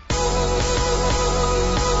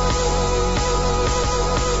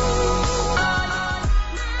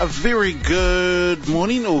A very good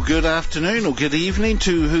morning or good afternoon or good evening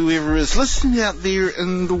to whoever is listening out there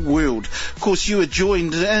in the world. Of course, you are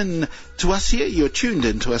joined in to us here. You're tuned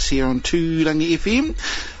in to us here on Tūrangi FM.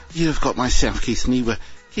 You've got myself, Keith Neewer,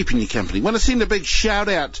 keeping you company. Want to send a big shout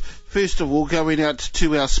out, first of all, going out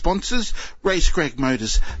to our sponsors, Racetrack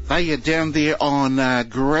Motors. They are down there on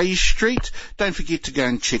Grey Street. Don't forget to go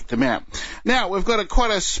and check them out. Now, we've got quite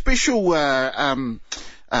a special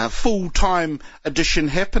full-time edition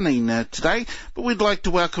happening today, but we'd like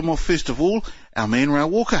to welcome off, first of all, our man, Raul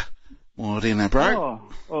Walker. Morena, bro.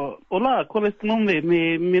 Hola, ¿cuál es tu nombre?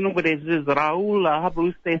 Mi nombre es Raúl, habla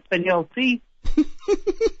usted español, sí?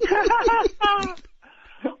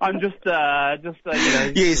 I'm just, yes,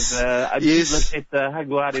 yes. At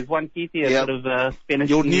Jaguares, one Kitty, a sort of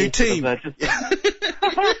Spanish. Your new team.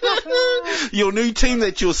 Your new team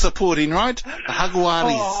that you're supporting, right? The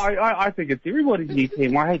Jaguares. I think it's everybody's new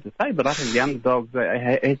team. I hate to say, but I think the underdogs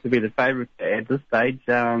has to be the favourite at this stage.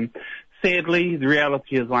 Sadly, the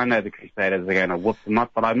reality is I know the Crusaders are going to whoop them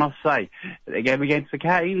up, but I must say, the game against the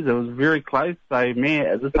Canes, it was very close. So,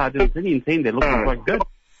 man, this Argentinian team, they're looking quite good.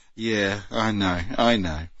 Yeah, I know.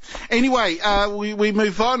 Anyway, we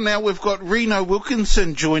move on now. We've got Reno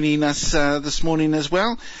Wilkinson joining us this morning as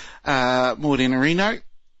well. Morena, Reno.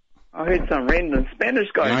 I heard some random Spanish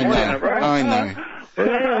guy. I know. Ole.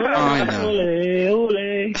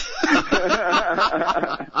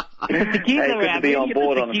 Hey, good to be on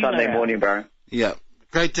board on a Sunday morning, bro. Yeah.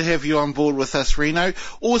 Great to have you on board with us, Reno.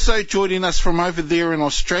 Also joining us from over there in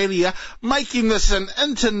Australia, making this an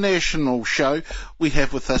international show, we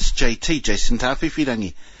have with us JT, Jason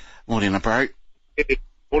Tawhiwhirangi. Morning, bro.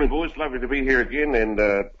 Morning, boys. Lovely to be here again. And,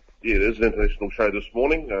 it is an international show this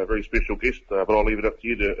morning. A very special guest, but I'll leave it up to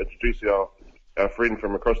you to introduce our friend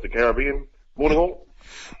from across the Caribbean. Morning, all.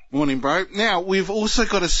 Morning, bro. Now, we've also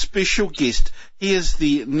got a special guest. He is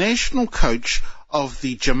the national coach of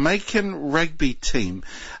the Jamaican rugby team.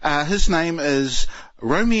 His name is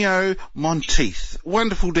Romeo Monteith.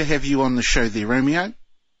 Wonderful to have you on the show there, Romeo.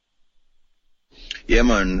 Yeah,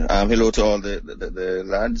 man. Hello to all the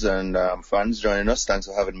lads and fans joining us. Thanks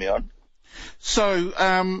for having me on. So,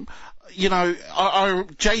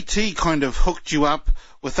 JT kind of hooked you up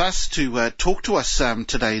with us to talk to us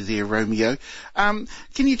today there, Romeo. Can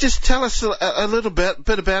you just tell us a little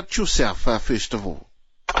bit about yourself, first of all?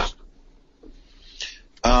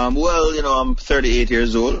 I'm 38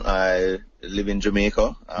 years old. I live in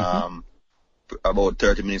Jamaica, about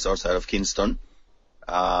 30 minutes outside of Kingston.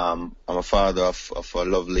 I'm a father of a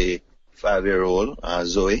lovely 5-year-old,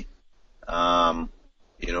 Zoe. I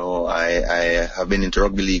have been into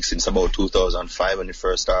rugby league since about 2005 when it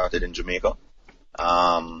first started in Jamaica.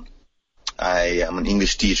 I am an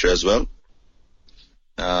English teacher as well.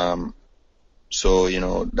 So,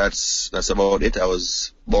 that's about it. I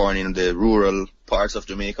was born in the rural parts of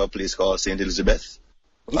Jamaica, a place called St. Elizabeth,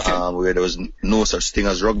 where there was no such thing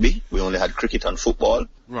as rugby. We only had cricket and football.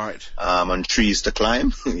 Right. And trees to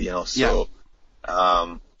climb,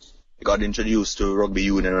 I got introduced to rugby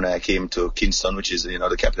union when I came to Kingston, which is,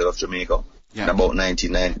 the capital of Jamaica, in about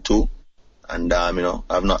 1992. And,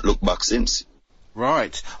 I've not looked back since.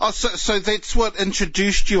 Right. Oh, so that's what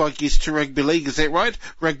introduced you, I guess, to rugby league. Is that right?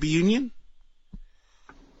 Rugby union?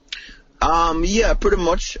 Yeah, pretty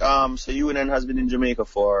much. So UNN has been in Jamaica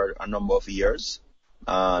for a number of years.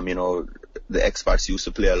 The expats used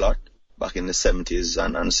to play a lot back in the 70s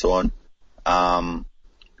and so on.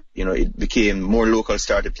 It became more local,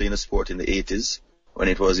 started playing the sport in the 80s when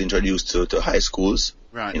it was introduced to high schools.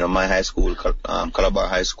 Right. My high school, Calabar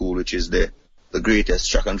High School, which is the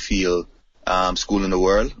greatest track and field school in the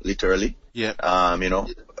world, literally. Yeah.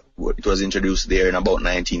 It was introduced there in about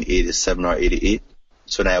 1987 or 88.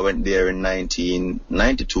 So when I went there in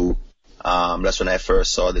 1992, that's when I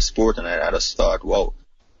first saw the sport, and I just thought, wow,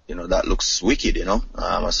 that looks wicked,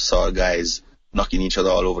 I saw guys knocking each other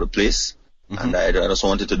all over the place, and I just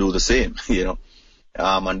wanted to do the same,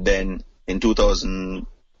 And then in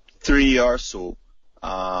 2003 or so,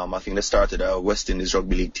 I think they started a West Indies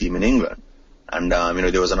rugby league team in England. And,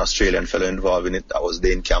 there was an Australian fellow involved in it. That was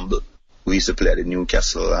Dane Campbell, who used to play at the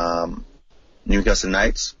Newcastle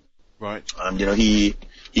Knights. Right.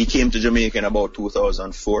 He came to Jamaica in about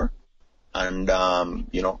 2004, and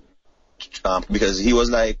because he was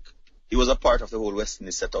a part of the whole West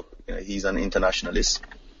Indies setup. He's an internationalist,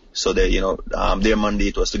 so their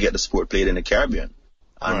mandate was to get the sport played in the Caribbean,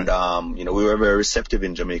 and we were very receptive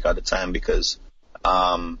in Jamaica at the time because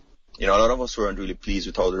a lot of us weren't really pleased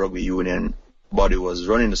with how the rugby union body was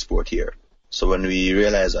running the sport here. So when we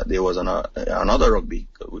realized that there was another rugby,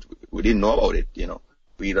 we didn't know about it.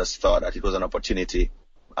 We just thought that it was an opportunity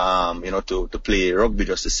to play rugby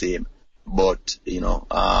just the same, but,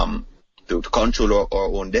 to control our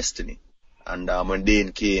own destiny. And when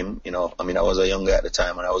Dane came, I was a young guy at the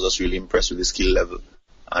time, and I was just really impressed with his skill level.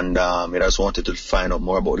 And I just wanted to find out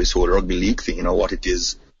more about this whole rugby league thing, what it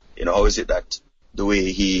is, how is it that the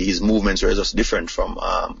way his movements are just different from,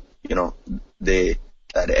 the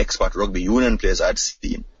expat rugby union players I'd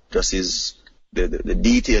seen. Just the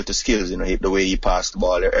detail to skills, the way he passed the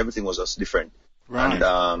ball, everything was just different. Right.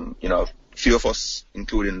 And, few of us,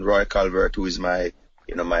 including Roy Calvert, who is my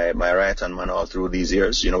right-hand man all through these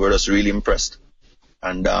years, we're just really impressed.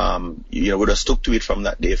 And, we just stuck to it from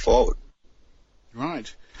that day forward.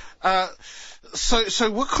 Right.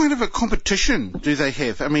 So what kind of a competition do they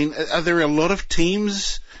have? I mean, are there a lot of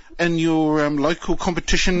teams in your local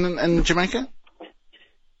competition in Jamaica?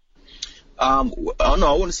 No,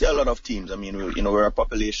 I wouldn't say a lot of teams. I mean, we're a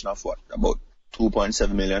population of about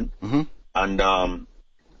 2.7 million. Mm-hmm. And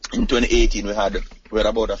in 2018, we had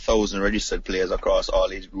about 1,000 registered players across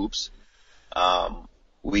all age groups.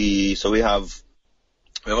 We have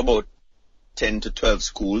about 10 to 12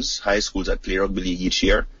 schools, high schools that play rugby league each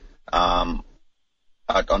year,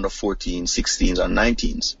 at under 14, 16s and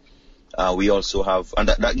 19s. We also have, and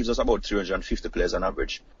that gives us about 350 players on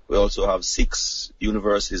average. We also have 6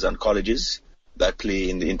 universities and colleges that play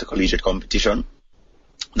in the intercollegiate competition.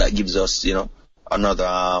 That gives us,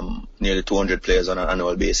 another nearly 200 players on an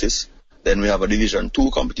annual basis. Then we have a Division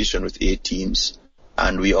 2 competition with 8 teams.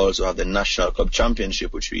 And we also have the National Club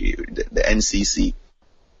Championship, the NCC.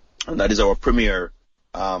 And that is our premier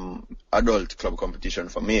adult club competition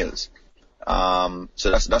for males.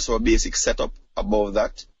 So that's our basic setup. Above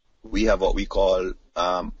that, we have what we call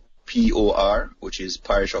POR, which is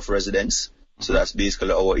Parish of Residence. So that's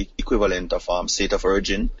basically our equivalent of State of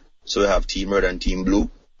Origin. So we have Team Red and Team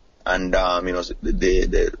Blue. And,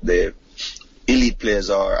 the elite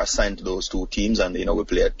players are assigned to those 2 teams, and, we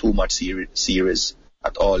play a 2-match series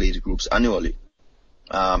at all age groups annually.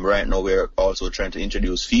 Right now we're also trying to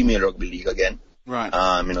introduce female rugby league again. Right.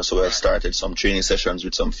 So we've started some training sessions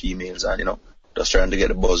with some females, and, just trying to get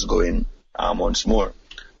the buzz going, once more.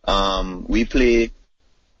 We play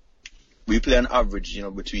an average,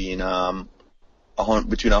 between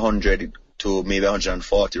 100 to maybe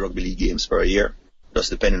 140 rugby league games per year, just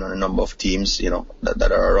depending on the number of teams,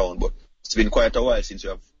 that are around. But it's been quite a while since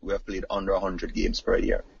we have played under 100 games per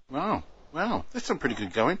year. Wow, that's some pretty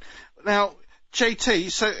good going. Now, JT,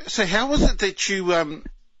 so how was it that you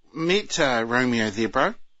met Romeo there,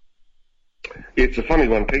 bro? It's a funny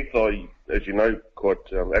one, Keith. I, as you know, quite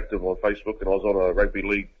active on Facebook, and I was on a rugby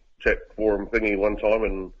league chat forum thingy one time,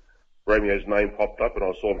 and Romeo's name popped up, and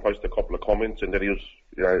I saw him post a couple of comments, and that he was,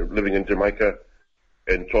 living in Jamaica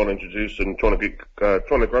and trying to introduce and trying to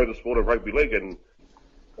grow the sport of rugby league. And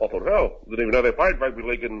I thought, didn't even know they played rugby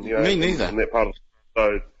league in, Me neither. in that part of.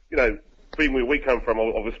 So, being where we come from,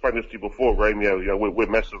 I've explained this to you before, Romeo. We're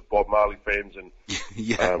massive Bob Marley fans and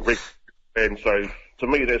reggae fans. So to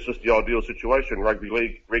me, that's just the ideal situation: rugby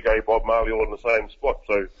league, reggae, Bob Marley, all in the same spot.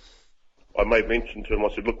 So I made mention to him. I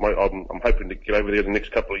said, "Look, mate, I'm hoping to get over there in the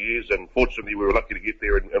next couple of years." And fortunately, we were lucky to get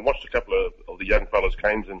there and watched a couple of the young fellas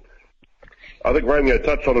games. And I think Romeo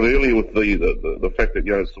touched on it earlier with the fact that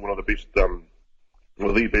it's one of the best, the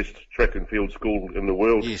best track and field school in the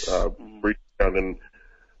world. Yes. And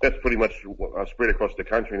that's pretty much spread across the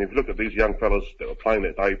country. And if you look at these young fellas that are playing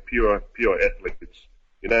that day, pure athletes,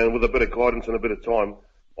 and with a bit of guidance and a bit of time,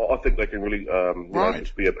 I think they can really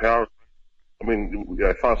just be a power. I mean,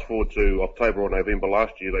 fast forward to October or November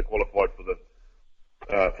last year, they qualified for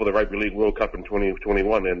the Rugby League World Cup in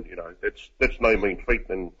 2021, and that's no mean feat.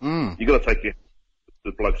 And you got to take your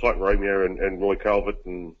the blokes like Romeo and Roy Calvert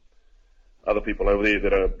and other people over there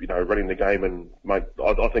that are running the game, and mate,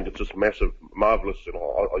 I think it's just massive, marvellous, and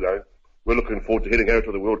we're looking forward to heading over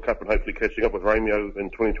to the World Cup and hopefully catching up with Romeo in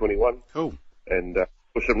 2021. Cool. And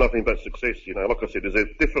wish him nothing but success. Like I said, there's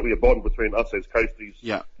definitely a bond between us as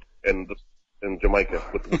coasties and Jamaica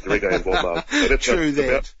with the reggae and Bob Marley. So that's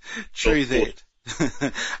True that.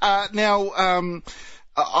 Now,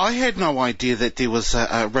 I had no idea that there was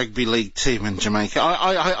a rugby league team in Jamaica.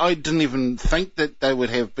 I didn't even think that they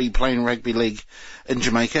would be playing rugby league in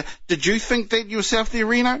Jamaica. Did you think that yourself there,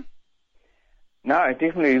 Reno? No,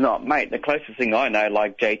 definitely not, mate. The closest thing I know,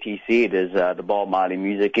 like JT said, is the Bob Marley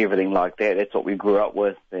music, everything like that. That's what we grew up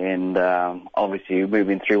with. And obviously,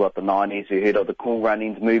 moving through the 90s, we heard of the Cool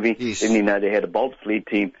Runnings movie. Yes. Didn't even know they had a bobsled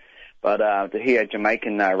team. But to hear a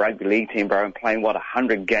Jamaican rugby league team, bro, and playing,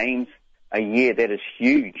 100 games a year, that is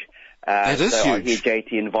huge. That is huge. I hear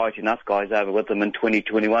JT inviting us guys over with them in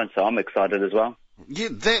 2021, so I'm excited as well. Yeah,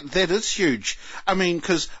 that is huge. I mean,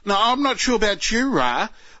 because now I'm not sure about you, Ra,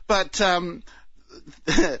 but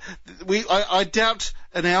I doubt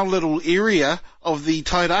in our little area of the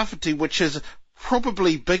Tairāwhiti, which is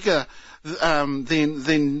probably bigger than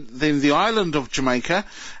the island of Jamaica,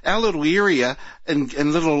 our little area in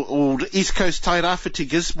little old East Coast Tairāwhiti,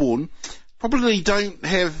 Gisborne, probably don't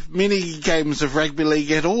have many games of rugby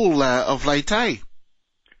league at all of late, eh?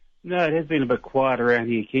 No, it has been a bit quiet around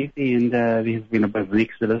here, Keithy, and there has been a bit of an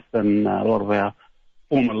exodus, and a lot of our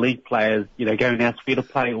former league players, going elsewhere to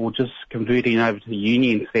play or just converting over to the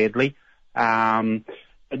Union, sadly.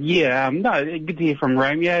 But yeah, no, good to hear from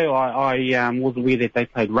Romeo. I was aware that they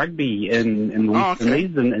played rugby in the West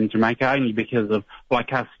Indies in Jamaica, only because of,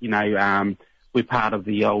 like us, we're part of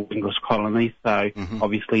the old English colony, so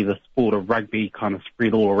obviously the sport of rugby kind of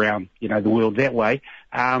spread all around, the world that way.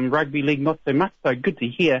 Rugby league, not so much, so good to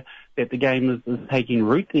hear that the game is taking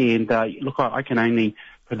root there. And look, I can only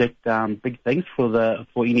predict big things for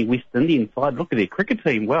any West Indian side. Look at their cricket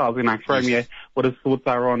team. Well, I was going to ask Romeo what his thoughts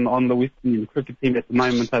are on the West Indian cricket team at the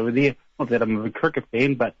moment over there. Not that I'm a cricket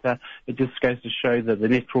fan, but it just goes to show that the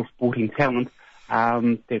natural sporting talent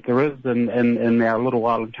that there is in our little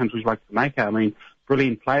island countries like Jamaica. I mean,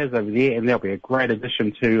 brilliant players over there, and they'll be a great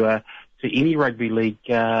addition to any rugby league,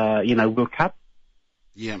 World Cup.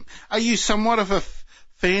 Yeah. Are you somewhat of a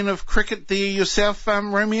fan of cricket there yourself,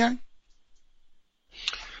 Romeo?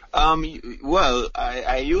 Well,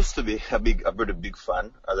 I used to be a pretty big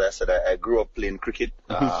fan. As I said, I grew up playing cricket.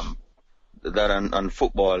 That and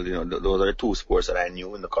football, those are the two sports that I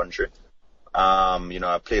knew in the country.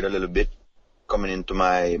 I played a little bit coming into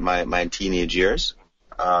my teenage years.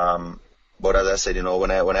 But as I said,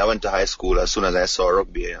 when I went to high school, as soon as I saw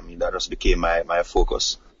rugby, that just became my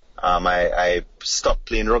focus. I stopped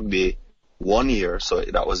playing rugby 1 year, so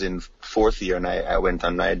that was in fourth year, and I went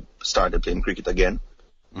and I started playing cricket again.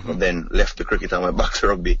 But then left the cricket and went back to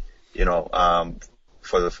rugby,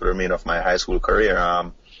 for the remainder of my high school career. I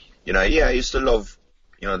used to love,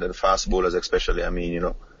 the fast bowlers especially.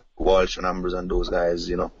 Walsh and Ambrose and those guys,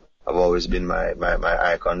 have always been my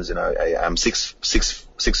icons. I'm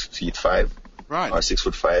 6'5", right, or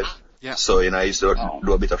 6'5". Yeah. So, I used to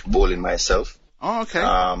do a bit of bowling myself. Oh, okay.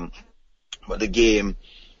 But the game,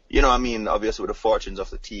 obviously with the fortunes of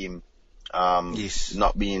the team,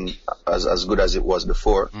 not being as good as it was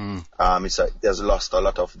before, it has lost a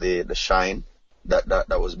lot of the shine that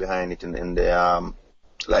was behind it in the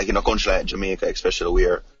like in a country like Jamaica, especially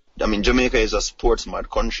where Jamaica is a sports mad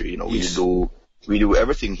country. We do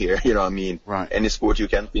everything here. Right. Any sport you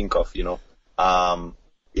can think of.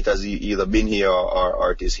 It has either been here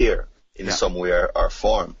or it is here in some way or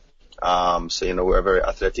form. So we're very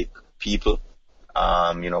athletic people.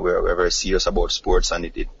 We're very serious about sports, and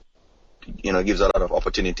it gives a lot of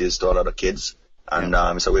opportunities to a lot of kids, and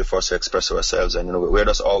it's a way for us to express ourselves, and we're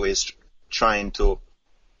just always trying to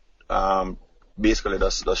basically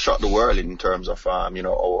just shock the world in terms of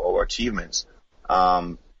our achievements.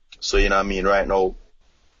 So right now,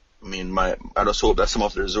 I just hope that some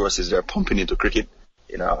of the resources they're pumping into cricket,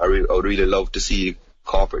 I would really love to see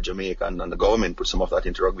corporate Jamaica and the government put some of that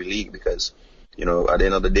into rugby league, because at the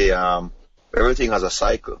end of the day, everything has a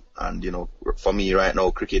cycle, and for me right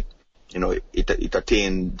now, cricket, it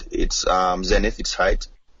attained its zenith, its height,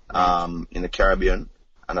 in the Caribbean,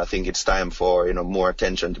 and I think it's time for more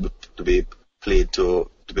attention to be paid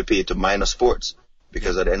to minor sports,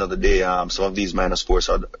 because at the end of the day, some of these minor sports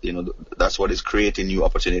are that's what is creating new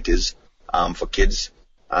opportunities for kids,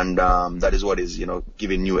 and that is what is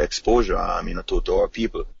giving new exposure to our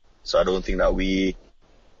people. So I don't think that we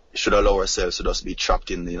should allow ourselves to just be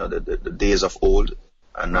trapped in the days of old,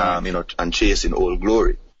 and and chasing old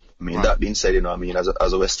glory. That being said,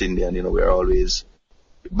 as a West Indian, we're always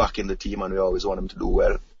backing the team, and we always want them to do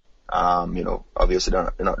well. Obviously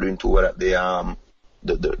they're not doing too well at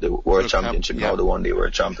the World Championship now, the one day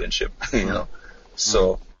World Championship,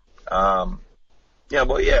 So,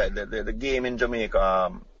 the game in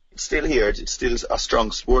Jamaica, it's still here. It's still a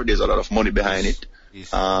strong sport. There's a lot of money behind it.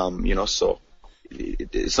 Yes. So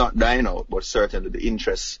it's not dying out, but certainly the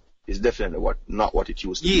interest is definitely not what it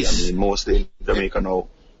used to be. Mostly in Jamaica now,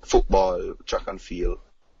 football, track and field,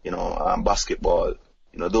 basketball,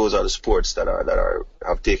 those are the sports that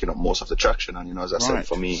have taken up most of the traction. And as I said,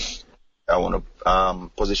 for me, I want to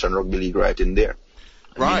position rugby league right in there.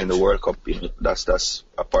 In the World Cup, that's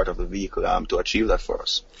a part of the vehicle to achieve that for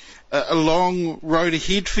us. A long road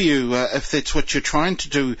ahead for you, if that's what you're trying to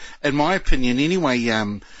do, in my opinion. Anyway,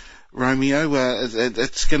 Romeo,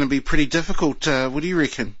 it's going to be pretty difficult. What do you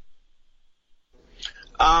reckon?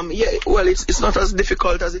 Well, it's not as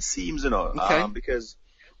difficult as it seems, Okay. Because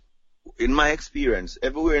in my experience,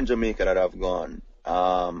 everywhere in Jamaica that I've gone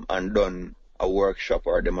and done a workshop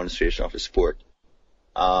or a demonstration of a sport,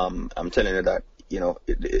 I'm telling you that,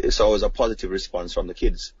 it's always a positive response from the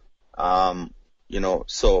kids.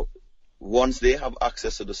 So once they have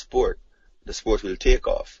access to the sport will take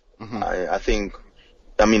off. Mm-hmm. I think,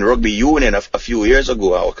 rugby union a few years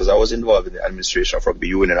ago, because I was involved in the administration of rugby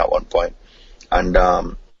union at one point, and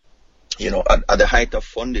at the height of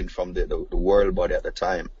funding from the world body at the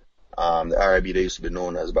time, the RIB, they used to be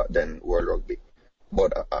known as back then World Rugby,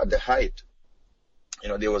 but at the height,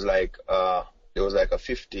 there was like a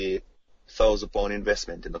 £50,000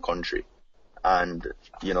 investment in the country, and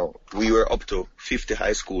we were up to 50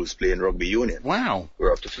 high schools playing rugby union. Wow.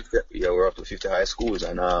 We're up to 50 high schools,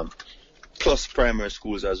 and plus primary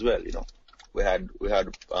schools as well. We had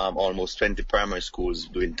almost 20 primary schools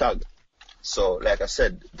doing tag. So like I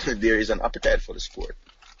said, there is an appetite for the sport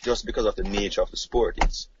just because of the nature of the sport.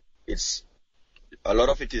 It's a lot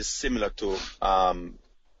of it is similar to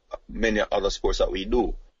many other sports that we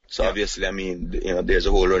do. So obviously, there's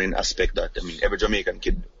a whole running aspect that, every Jamaican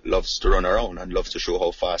kid loves to run around and loves to show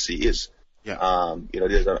how fast he is. Yeah.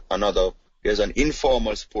 There's an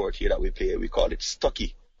informal sport here that we play. We call it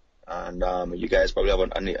Stucky. And, you guys probably have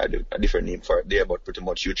a different name for it there, but pretty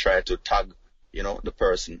much you try to tag, the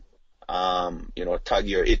person, tag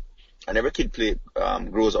your it. And every kid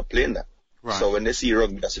grows up playing that. Right. So when they see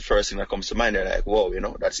rugby, that's the first thing that comes to mind. They're like, whoa,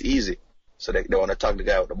 that's easy. So they want to tag the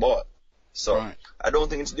guy with the ball. So I don't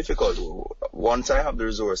think it's difficult. Once I have the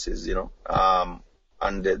resources, and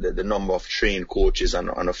the number of trained coaches and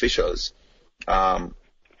officials, I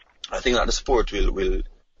think that the sport will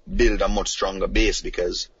build a much stronger base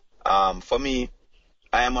because, for me,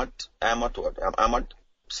 I'm at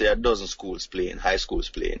say a dozen schools playing, high schools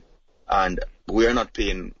playing, and we're not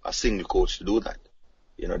paying a single coach to do that.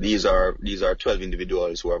 These are 12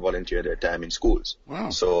 individuals who are volunteering their time in schools.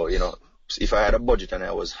 Wow. So, if I had a budget and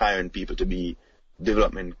I was hiring people to be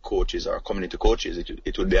development coaches or community coaches,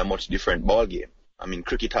 it would be a much different ball game.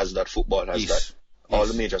 Cricket has that, football has that. All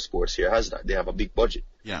the major sports here has that. They have a big budget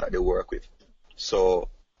that they work with. So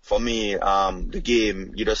for me, the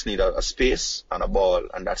game, you just need a space and a ball,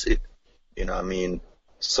 and that's it.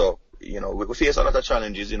 So, we face a lot of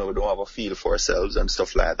challenges. We don't have a feel for ourselves and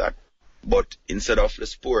stuff like that. But instead of the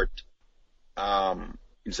sport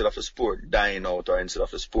dying out, or instead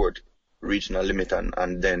of the sport reaching a limit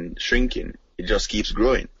and then shrinking, it just keeps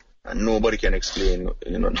growing, and nobody can explain.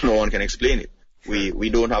 No one can explain it.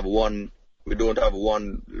 We don't have one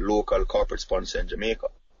local corporate sponsor in Jamaica.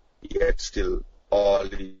 Yet still, all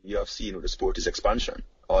you have seen with the sport is expansion.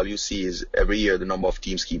 All you see is every year the number of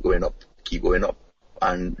teams keep going up,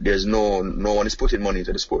 and there's no one is putting money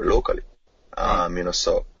into the sport locally.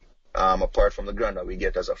 So apart from the grant that we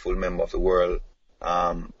get as a full member of the world,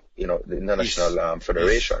 the international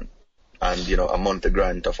federation. And, a monthly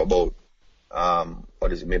grant of about,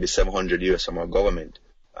 maybe $700 from our government.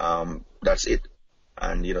 That's it.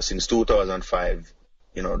 And, since 2005,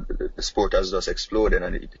 the sport has just exploded,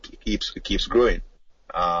 and it keeps growing.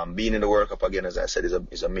 Being in the World Cup again, as I said,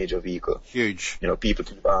 is a major vehicle. Huge. People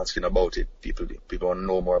keep asking about it. People want to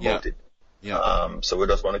know more about it. Yeah. So we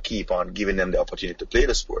just want to keep on giving them the opportunity to play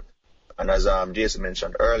the sport. And as, Jason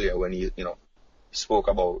mentioned earlier, when he, spoke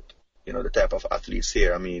about, the type of athletes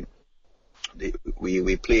here,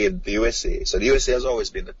 we played the USA. So the USA has always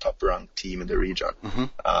been the top-ranked team in the region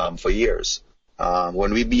for years.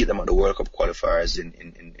 When we beat them at the World Cup qualifiers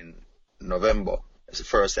in November, it's the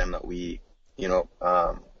first time that we,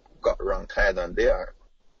 got ranked higher than they are.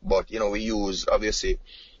 But, we use, obviously,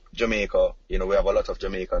 Jamaica. We have a lot of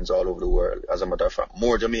Jamaicans all over the world. As a matter of fact,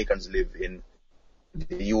 more Jamaicans live in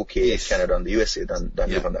the UK, Canada, and the USA than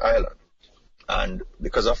live on the island. And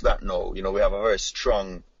because of that now, we have a very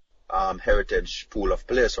strong heritage pool of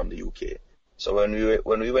players from the UK. So when we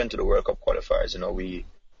went to the World Cup qualifiers, we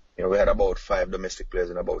had about 5 domestic players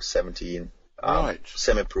and about 17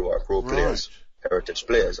 semi-pro or pro players, heritage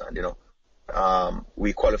players, and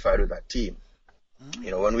we qualified with that team.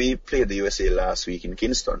 When we played the USA last week in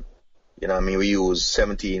Kingston, we used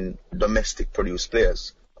 17 domestic produced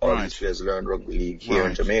players. All these players learned rugby league here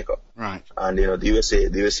in Jamaica. Right. And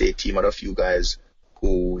the USA team had a few guys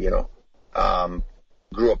who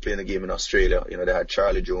grew up playing the game in Australia. They had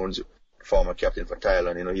Charlie Jones, former captain for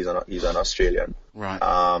Thailand. He's an Australian. Right.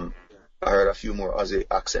 I heard a few more Aussie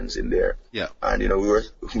accents in there. Yeah. And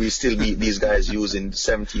we still beat these guys using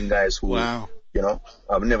 17 guys who have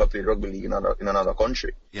never played rugby league in another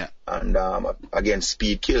country. Yeah. And again,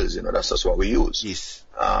 speed kills. That's just what we use. Yes.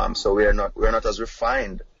 So we're not as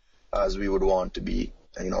refined as we would want to be.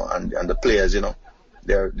 And the players,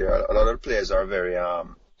 there are a lot of players are very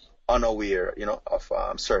unaware, of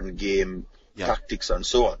certain game tactics and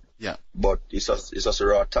so on. Yeah. But it's just a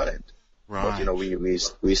raw talent. Right.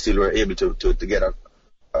 But we still were able to get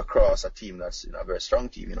across a team that's a very strong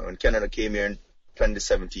team. When Canada came here in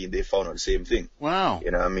 2017, they found out the same thing. Wow.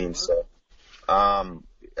 You know what I mean? So,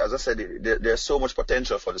 as I said, there's so much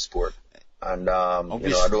potential for the sport, and I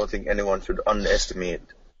don't think anyone should underestimate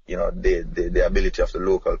the ability of the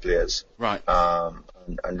local players. Right.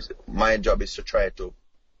 And my job is to try to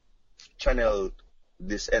channel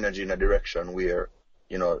this energy in a direction where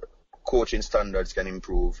coaching standards can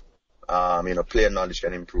improve, player knowledge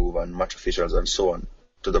can improve, and match officials and so on,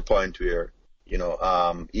 to the point where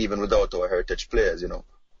even without our heritage players,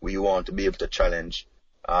 we want to be able to challenge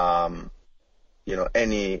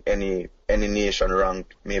any nation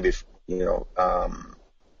ranked maybe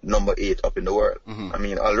number 8 up in the world. Mm-hmm. I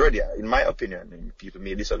mean, already, in my opinion, and people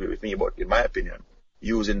may disagree with me, but in my opinion,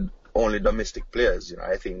 using only domestic players,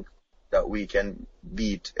 I think that we can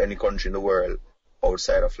beat any country in the world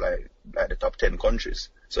outside of like the top 10 countries.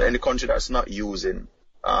 So any country that's not using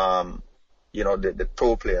the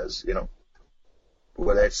pro players,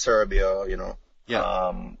 whether it's Serbia,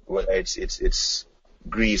 whether it's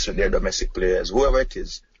Greece with their domestic players, whoever it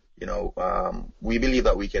is, we believe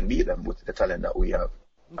that we can beat them with the talent that we have.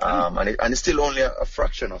 Okay. And it's still only a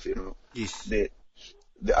fraction of, yes. the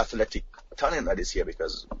athletic talent that is here,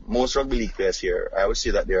 because most rugby league players here, I would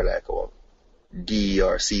say that they're like D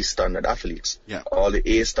or C standard athletes. Yeah. All the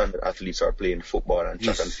A standard athletes are playing football and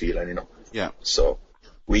track and field, and Yeah. So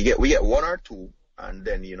we get one or two, and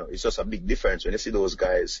then it's just a big difference. When you see those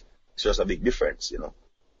guys, it's just a big difference,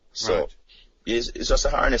 So right. It's just to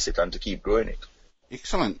harness it and to keep growing it.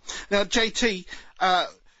 Excellent. Now, JT,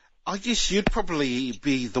 I guess you'd probably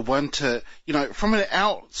be the one to, from an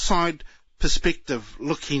outside perspective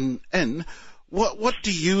looking in, what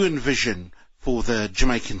do you envision for the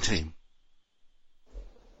Jamaican team?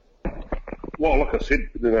 Well, like I said,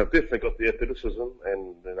 definitely got the athleticism,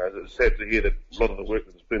 and it's sad to hear that a lot of the work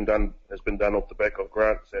that's been done has been done off the back of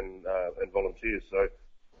grants and volunteers. So,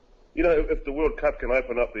 if the World Cup can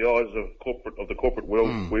open up the eyes of the corporate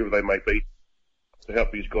world, wherever they may be, to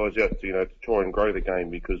help these guys out, to try and grow the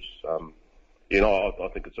game, because I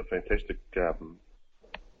think it's a fantastic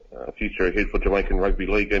future ahead for Jamaican Rugby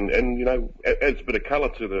League, and adds a bit of colour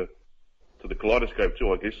to the kaleidoscope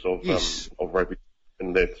too, I guess, of rugby,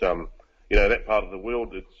 and that that part of the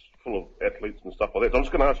world, it's full of athletes and stuff like that. So I'm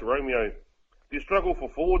just going to ask you, Romeo, do you struggle for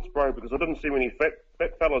forwards, bro? Because I didn't see many fat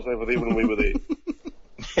fellas over there when we were there.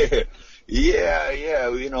 Yeah,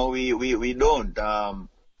 we don't.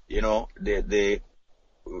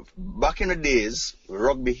 Back in the days,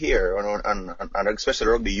 rugby here, and especially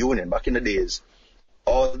rugby union, back in the days,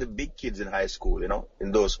 all the big kids in high school,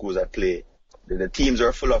 in those schools I play, the teams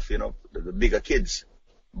are full of, the bigger kids.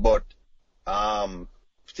 But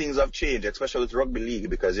things have changed, especially with rugby league,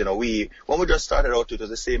 because, when we just started out, it was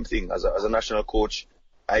the same thing. As a national coach,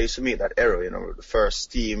 I used to make that error, the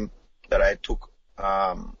first team that I took,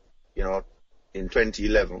 in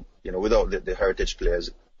 2011, without the heritage players,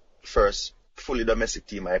 first fully domestic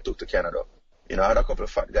team I took to Canada. I had a couple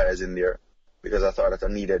of fat guys in there because I thought that I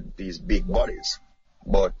needed these big bodies.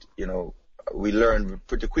 But, we learned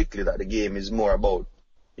pretty quickly that the game is more about,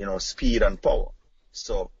 speed and power.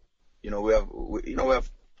 So, we have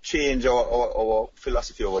changed our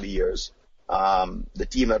philosophy over the years. The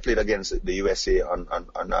team I played against the USA on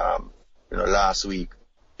last week,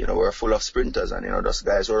 we're full of sprinters, and, those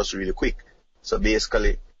guys were just really quick. So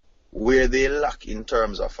basically, where they lack in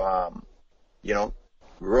terms of,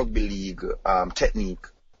 rugby league, technique,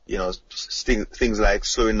 things like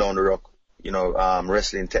slowing down the ruck,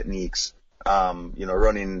 wrestling techniques,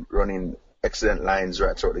 running excellent lines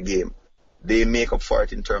right throughout the game, they make up for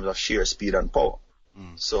it in terms of sheer speed and power.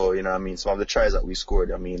 So, some of the tries that we scored,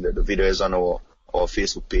 the video is on our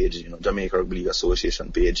Facebook page, Jamaica Rugby League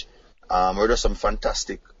Association page. Were just some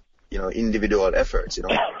fantastic, individual efforts,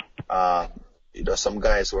 There's some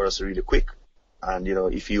guys who are just really quick, and,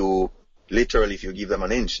 if you give them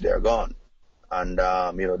an inch, they're gone. And,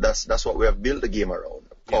 that's what we have built the game around,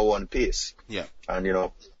 power and pace. Yeah.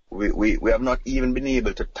 And, we have not even been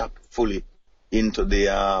able to tap fully into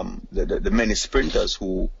the many sprinters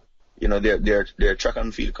who, their track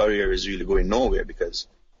and field career is really going nowhere, because,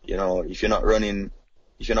 if you're not running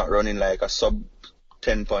like a sub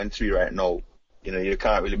 10.3 right now, you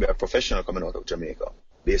can't really be a professional coming out of Jamaica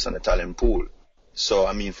based on the talent pool.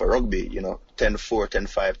 So, for rugby, 10.4,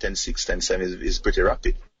 10.5, 10.6, 10.7 is pretty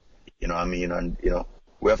rapid. And,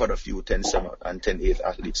 we have had a few 10.7 and 10.8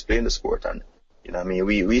 athletes playing the sport, and,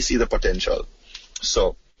 we see the potential.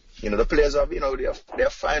 So, The players have,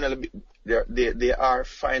 they are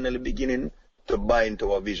finally beginning to buy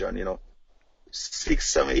into our vision. 6,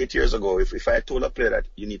 7, 8 years ago, if I told a player that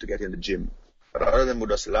you need to get in the gym, a lot of them would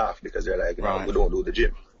just laugh because they're like, right. We don't do the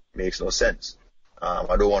gym. Makes no sense.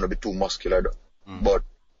 I don't want to be too muscular. But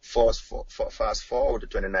fast forward to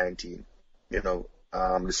 2019, the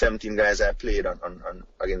 17 guys I played on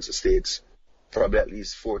against the States, probably at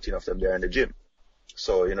least 14 of them they're in the gym.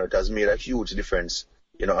 So, it has made a huge difference,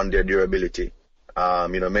 on their durability.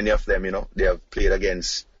 Many of them, they have played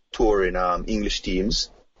against touring English teams,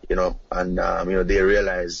 and they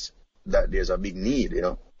realize that there's a big need,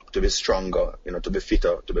 to be stronger, to be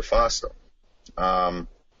fitter, to be faster.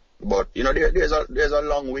 But there's a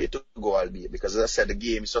long way to go, albeit, because as I said, the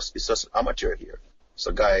game is just amateur here.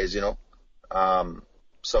 So guys,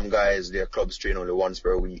 some guys, their clubs train only once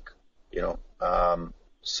per week,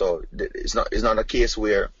 so it's not a case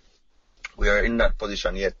where we are in that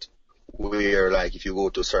position yet, where like if you go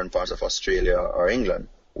to certain parts of Australia or England,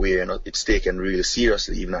 where it's taken really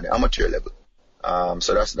seriously, even at the amateur level.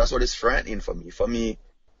 So that's what is frightening for me. For me,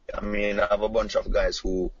 I have a bunch of guys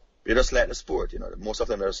who they just like the sport. Most of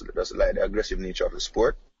them just like the aggressive nature of the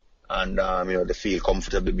sport, and they feel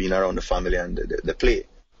comfortable being around the family and the play.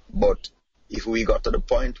 But if we got to the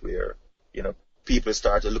point where people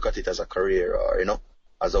start to look at it as a career or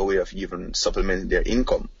as a way of even supplementing their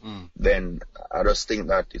income, then I just think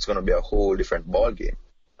that it's going to be a whole different ball game.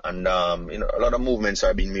 And a lot of movements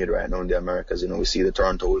are being made right now in the Americas. We see the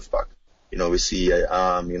Toronto Wolfpack. We see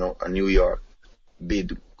a New York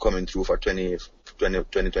bid coming through for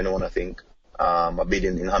 2021, I think. A bid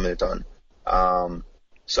in Hamilton.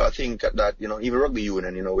 So I think that even rugby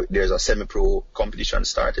union, there's a semi-pro competition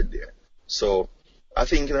started there. So I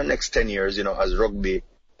think in the next 10 years, as rugby,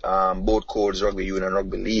 both codes, rugby union and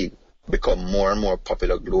rugby league, become more and more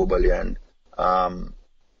popular globally, and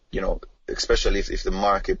especially if the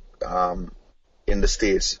market in the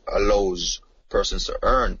States allows persons to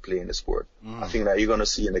earn playing the sport. I think that you're going to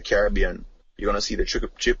see in the Caribbean, you're going to see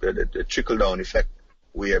the trickle down effect,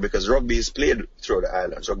 where because rugby is played through the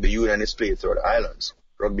islands, rugby union is played through the islands,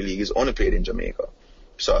 rugby league is only played in Jamaica.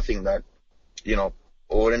 So I think that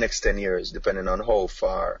over the next 10 years, depending on how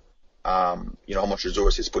far how much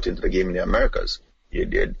resources put into the game in the Americas,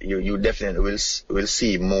 you definitely will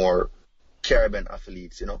see more Caribbean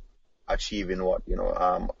athletes, achieving what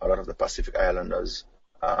a lot of the Pacific Islanders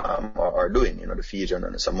are doing. The Fijian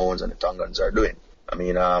and the Samoans and the Tongans are doing.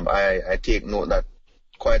 I take note that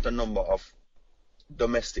quite a number of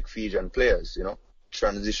domestic Fijian players,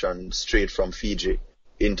 transition straight from Fiji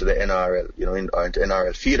into the NRL, into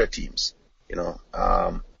NRL feeder teams.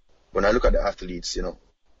 When I look at the athletes,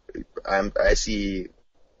 I see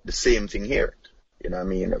the same thing here.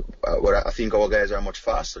 I think our guys are much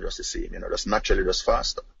faster, just the same, just naturally just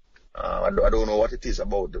faster. I don't know what it is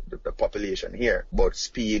about the population here, but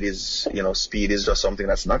speed is just something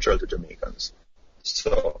that's natural to Jamaicans.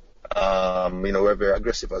 So, we're very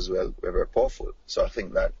aggressive as well. We're very powerful. So I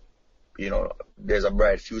think that, there's a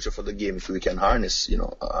bright future for the game if we can harness, a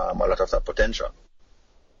lot of that potential.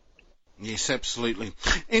 Yes, absolutely.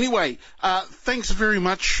 Anyway, thanks very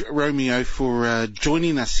much, Romeo, for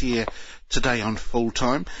joining us here today on Full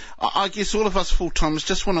Time. I guess all of us full-timers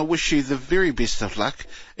just want to wish you the very best of luck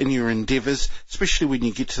in your endeavours, especially when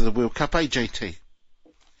you get to the World Cup, JT?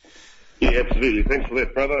 Yeah, absolutely. Thanks for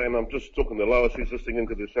that, brother. And I'm just talking to Lois, who's listening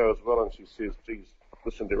into the show as well, and she says, geez,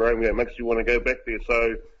 listen to Romeo, it makes you want to go back there.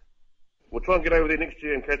 So we'll try and get over there next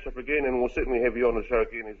year and catch up again, and we'll certainly have you on the show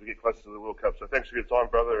again as we get closer to the World Cup. So thanks for your time,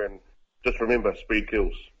 brother, and just remember, speed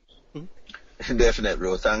kills. Definitely,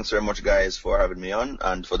 bro. Thanks very much, guys, for having me on.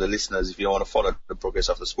 And for the listeners, if you want to follow the progress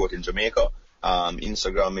of the sport in Jamaica,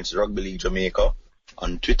 Instagram, it's Rugby League Jamaica.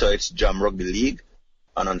 On Twitter, it's Jam Rugby League.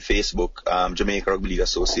 And on Facebook, Jamaica Rugby League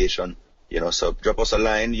Association. So drop us a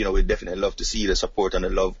line. We'd definitely love to see the support and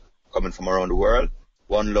the love coming from around the world.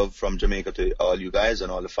 One love from Jamaica to all you guys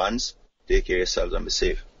and all the fans. Take care of yourselves and be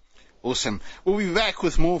safe. Awesome. We'll be back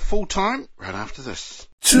with more Full Time right after this.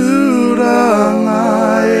 Turanga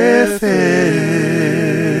FM.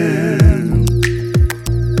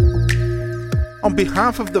 On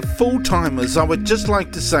behalf of the full-timers, I would just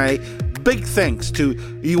like to say big thanks to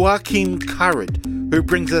Joachim Currid, who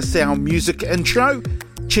brings us our music intro.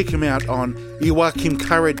 Check him out on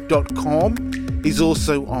joachimcurrid.com. He's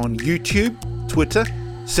also on YouTube, Twitter,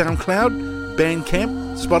 SoundCloud,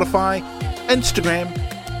 Bandcamp, Spotify, Instagram,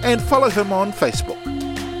 and follow him on Facebook.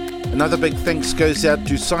 Another big thanks goes out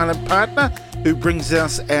to Silent Partner, who brings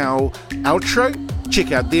us our outro.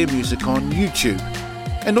 Check out their music on YouTube.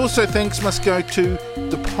 And also thanks must go to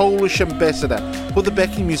the Polish ambassador for the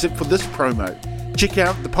backing music for this promo. Check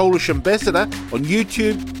out The Polish Ambassador on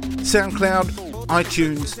YouTube, SoundCloud,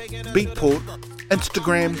 iTunes, Beatport,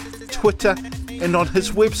 Instagram, Twitter, and on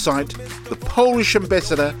his website,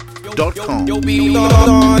 thepolishambassador.com.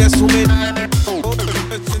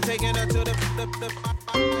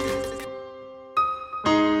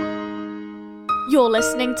 You're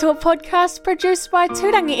listening to a podcast produced by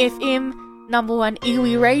Tūrangi FM, number one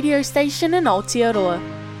iwi radio station in Aotearoa.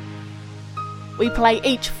 We play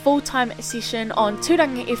each full-time session on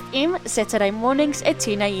Tūrangi FM Saturday mornings at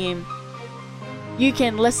 10 a.m. You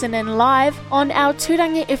can listen in live on our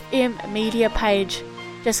Tūrangi FM media page.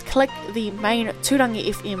 Just click the main Tūrangi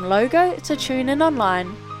FM logo to tune in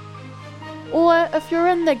online. Or if you're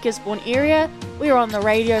in the Gisborne area, we're on the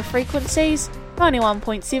radio frequencies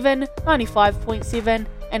 91.7, 95.7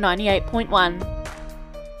 and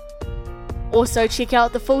 98.1. Also check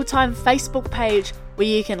out the full-time Facebook page where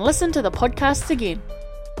you can listen to the podcast again.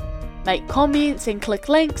 Make comments and click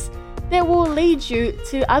links that will lead you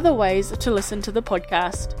to other ways to listen to the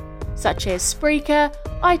podcast, such as Spreaker,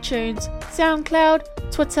 iTunes,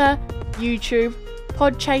 SoundCloud, Twitter, YouTube,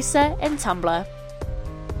 Podchaser and Tumblr.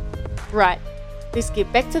 Right, let's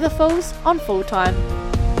get back to the Fools on Full Time.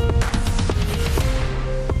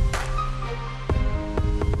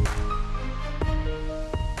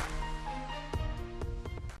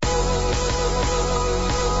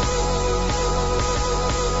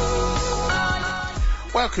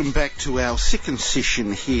 Welcome back to our second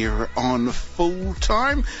session here on Full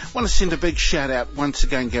Time. I want to send a big shout out once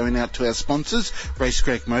again going out to our sponsors,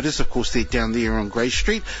 Racecrack Motors, of course they're down there on Grey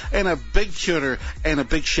Street, and a big tutor and a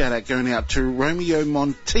big shout out going out to Romeo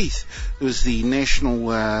Monteith, who is the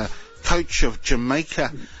national coach of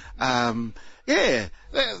Jamaica. Boy, I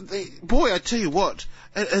tell you what,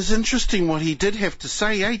 it is interesting what he did have to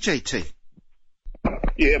say, JT?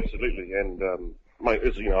 Yeah, absolutely, and mate,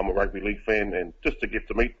 as you know, I'm a rugby league fan, and just to get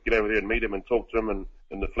over there and meet him and talk to him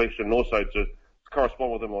in the flesh, and also to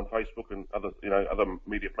correspond with him on Facebook and other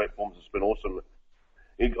media platforms, it's been awesome.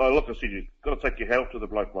 I said, you've got to take your hat off to the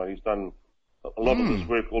bloke, mate. He's done a lot of this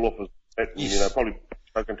work all off his bat, and, probably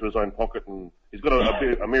spoken to his own pocket, and he's got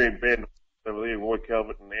a merry band over there, Roy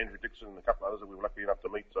Calvert and Andrew Dixon and a couple of others that we were lucky enough to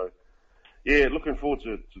meet. So, yeah, looking forward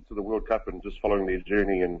to the World Cup and just following their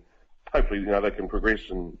journey, and hopefully, they can progress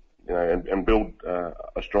and build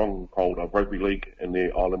a stronghold of rugby league in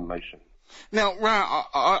their island nation. Now, Ra,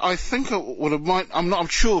 I think I'm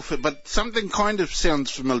not sure if it, but something kind of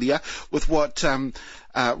sounds familiar with what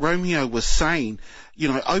Romeo was saying.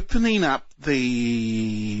 Opening up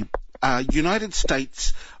the United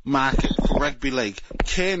States market for rugby league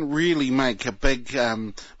can really make it big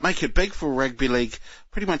for rugby league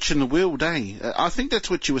pretty much in the world, eh? I think that's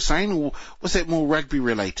what you were saying, or was that more rugby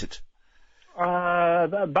related?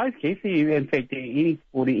 Both, Keith. In fact, any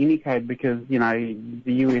sport, any code, because, the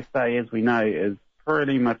USA, as we know, is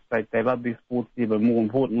pretty much, they love their sports there, but more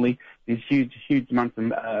importantly, there's huge amounts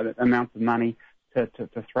of money to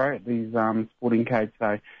throw at these sporting codes.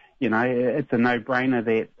 So, it's a no-brainer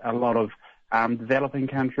that a lot of developing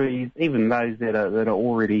countries, even those that are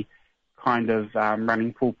already kind of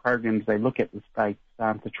running full programs, they look at the states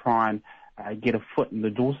to try and get a foot in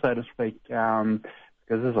the door, so to speak. Because,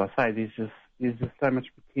 as I say, there's just so much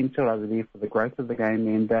potential over there for the growth of the game,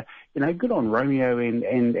 and good on Romeo and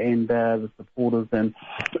the supporters and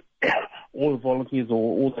all the volunteers or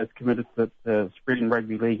all those committed to spreading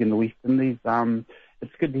rugby league in the West Indies.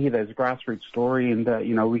 It's good to hear those grassroots story, and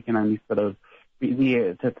we can only sort of be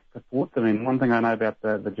there to support them. And one thing I know about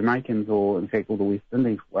the Jamaicans, or in fact all the West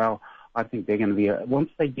Indies, well, I think they're going to be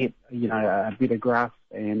once they get a better grasp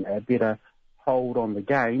and a better hold on the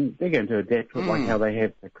game, they're going to adapt to it like how they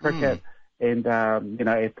have to cricket and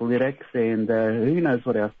athletics, and who knows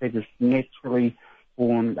what else. They're just naturally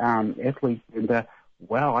born athletes, and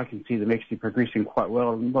I can see them actually progressing quite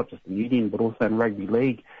well, not just in Union but also in rugby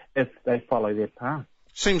league, if they follow that path.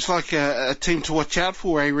 Seems like a team to watch out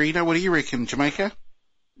for, Reno? What do you reckon, Jamaica?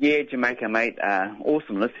 Yeah, Jamaica, mate.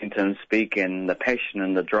 Awesome listening to him speak, and the passion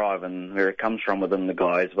and the drive and where it comes from within the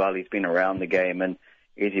guy as well. He's been around the game, and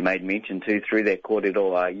as he made mention too, through that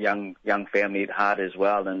Kōrero, young family at heart as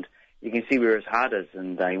well, and you can see where his heart is,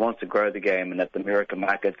 and he wants to grow the game, and that the American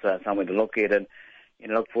market's somewhere to look at, and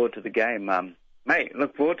look forward to the game. Mate,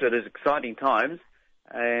 look forward to it. It's exciting times,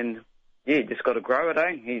 and yeah, just got to grow it,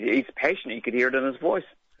 eh? He's passionate. You could hear it in his voice.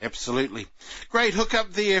 Absolutely. Great hook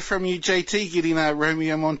up there from you, JT, getting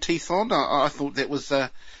Romeo Monteith on. I thought that was a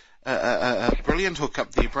brilliant hook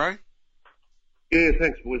up there, bro. Yeah,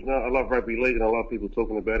 thanks, boys. No, I love rugby league, and I love people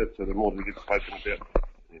talking about it, so the more we get spoken about,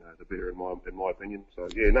 the better in my opinion. So,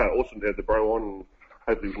 yeah, no, awesome to have the bro on.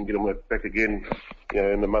 hopefully we can get them back again,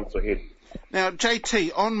 in the months ahead. Now,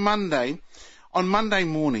 JT, on Monday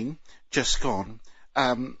morning, just gone,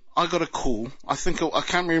 I got a call. I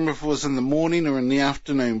can't remember if it was in the morning or in the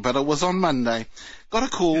afternoon, but it was on Monday. Got a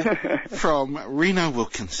call from Reno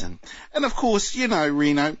Wilkinson. And of course,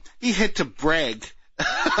 Reno, he had to brag.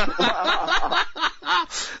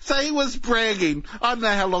 So he was bragging. I don't know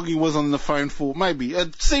how long he was on the phone for. Maybe.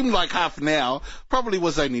 It seemed like half an hour. Probably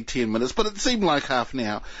was only 10 minutes, but it seemed like half an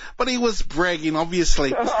hour. But he was bragging,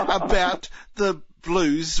 obviously, about the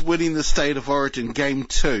Blues winning the State of Origin Game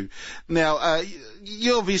 2. Now,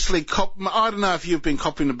 you obviously I don't know if you've been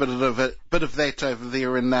copying a bit of that over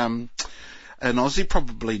there in Aussie,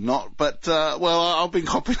 probably not, but I've been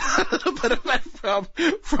copying a little bit of that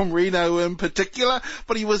from Reno in particular.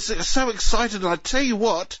 But he was so excited, and I tell you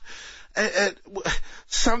what,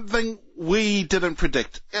 something we didn't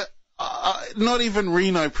predict. Not even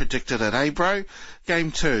Reno predicted it, eh, bro?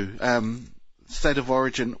 Game 2, State of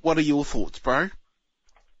Origin. What are your thoughts, bro?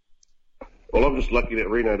 Well, I'm just lucky that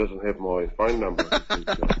Reno doesn't have my phone number.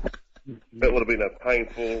 That would have been a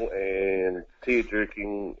painful and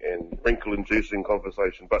tear-jerking and wrinkle-inducing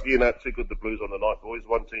conversation. But, too good the Blues on the night, boys.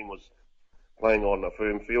 One team was playing on a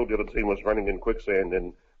firm field, the other team was running in quicksand.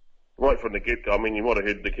 And right from the get-go, you might have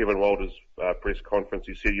heard the Kevin Walters press conference.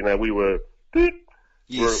 He said, we were dirt.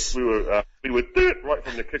 Yes. We were dirt right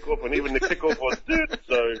from the kick-off, and even the kick-off was dirt.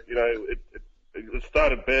 So, it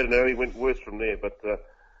started bad and it only went worse from there. But,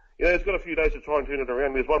 it's got a few days to try and turn it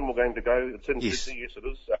around. There's one more game to go. It's in Sydney, yes it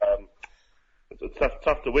is. It's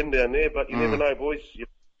tough to win down there, but you never know, boys. You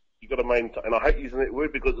got to maintain, and I hate using that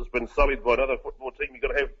word because it's been sullied by another football team. You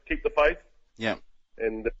got to keep the faith. Yeah.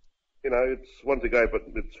 And it's one to go, but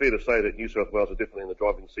it's fair to say that New South Wales are definitely in the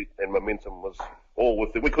driving seat, and momentum was all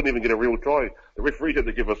with them. We couldn't even get a real try. The referee had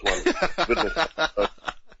to give us one. Goodness.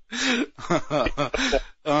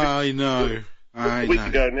 I know. A week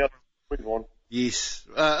ago now. Move on. Yes,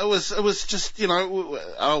 it was just,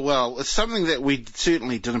 it's something that we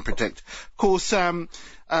certainly didn't predict. Of course,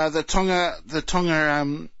 the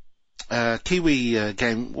Tonga Kiwi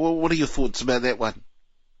game, what are your thoughts about that one?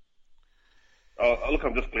 Look,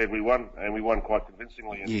 I'm just glad we won, and we won quite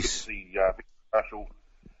convincingly. And yes. To see Marshall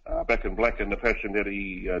back in black, and the passion that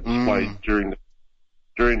he displayed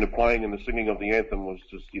during the playing and the singing of the anthem was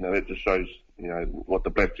just, that just shows, what the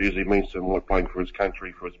black jersey means to him, what playing for his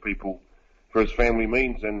country, for his people, for his family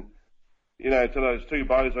means. And, to those two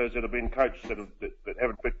bozos that have been coached that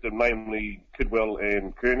haven't picked him, namely Kidwell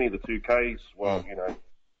and Kearney, the two Ks, well,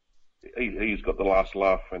 he's got the last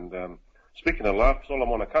laugh. And speaking of laugh,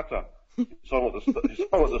 Solomon Akata, he's on with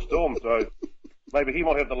the Storm, so maybe he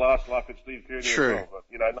might have the last laugh at Steve Kearney as well.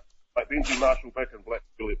 But, Benji Marshall back in black,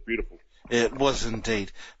 really beautiful. It was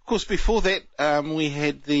indeed. Of course, before that, we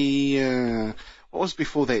had the, what was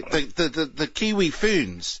before that? The Kiwi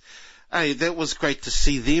Ferns. Hey, that was great to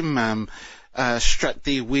see them strut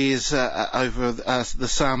their wares over the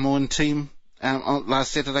Samoan team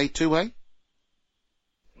last Saturday too, eh?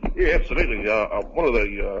 Yeah, absolutely. One of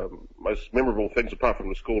the most memorable things, apart from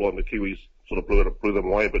the scoreline, the Kiwis sort of blew them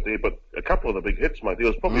away a bit there, but a couple of the big hits, mate. There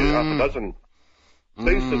was probably half a dozen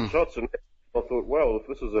decent shots, and I thought, well, if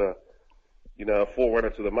this is a forerunner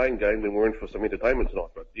to the main game, then we're in for some entertainment tonight.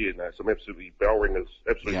 But some absolutely bell ringers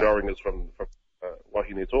from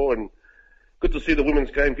Wahine Toa, and good to see the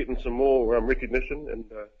women's game getting some more recognition, and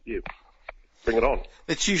bring it on.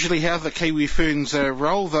 That's usually how the Kiwi Ferns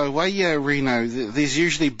roll, though, Reno? There's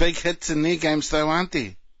usually big hits in their games, though, aren't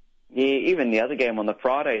there? Yeah, even the other game on the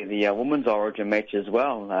Friday, the Women's Origin match as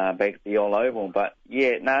well, back at the All Oval. But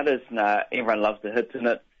everyone loves the hits in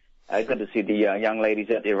it. Good to see the young ladies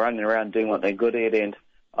out there running around doing what they're good at, and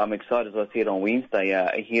I'm excited, as I said on Wednesday,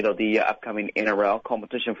 ahead of the upcoming NRL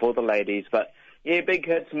competition for the ladies. But yeah, big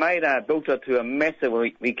hits made, built up to a massive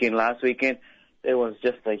weekend last weekend. There was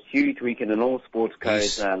just a huge weekend in all sports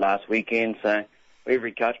codes last weekend, so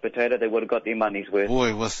every couch potato, they would have got their money's worth.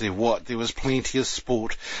 Boy, was there what. There was plenty of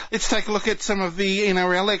sport. Let's take a look at some of the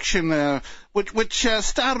NRL action, which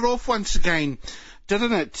started off once again,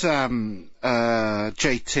 didn't it,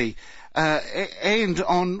 JT? And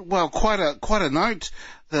on, well, quite a note,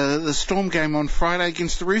 the Storm game on Friday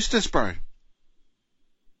against the Roosters, bro.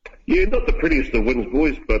 Yeah, not the prettiest of wins,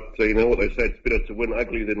 boys, but you know what they say, it's better to win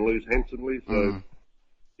ugly than lose handsomely. So,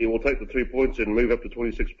 we'll take the 2 points and move up to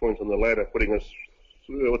 26 points on the ladder, putting us,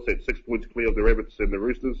 6 points clear of the Rabbits and the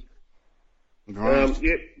Roosters. Right.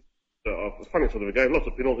 A funny sort of a game, lots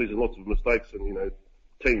of penalties and lots of mistakes, and,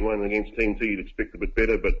 team 1 against team 2, you'd expect a bit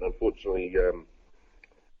better, but unfortunately,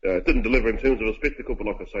 it didn't deliver in terms of a spectacle, but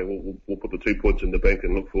like I say, we'll put the 2 points in the bank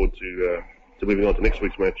and look forward to moving on to next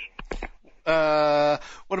week's match.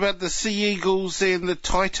 what about the Sea Eagles and the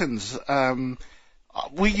Titans?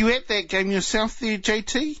 Were you at that game yourself there,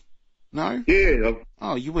 JT? No?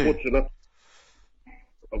 Yeah. You were. Fortunate.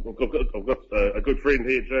 I've got a good friend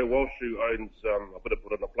here, Joe Walsh, who owns, I better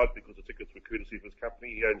put on a plug because the tickets were courtesy of his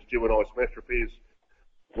company. He owns Gemini Smash Repairs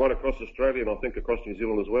right across Australia and I think across New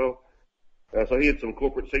Zealand as well. So he had some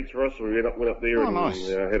corporate seats for us, so we went up there and nice.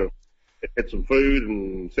 Had some food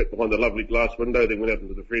and sat behind a lovely glass window, then went out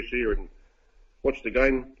into the fresh air and watched the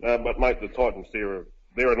game. But mate, the Titans,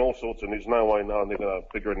 they're in all sorts and there's no way knowing they're going to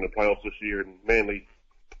figure in the playoffs this year, and Manly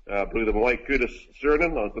blew them away. Curtis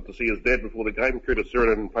Sirenen, I got to see his dad before the game. Curtis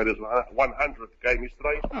Sirenen played his 100th game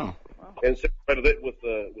yesterday, and celebrated it with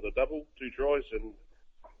a double, 2 tries, and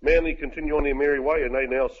Manly continue on their merry way, and they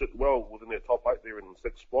now sit well within their top 8 there in the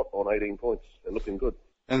 6th spot on 18 points. They're looking good.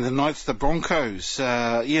 And the Knights, the Broncos,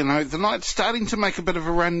 the Knights starting to make a bit of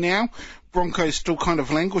a run now. Broncos still kind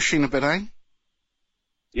of languishing a bit, eh?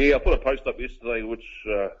 Yeah, I put a post up yesterday which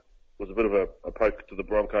was a bit of a poke to the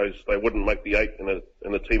Broncos. They wouldn't make the 8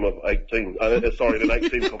 in a team of 8 teams. In an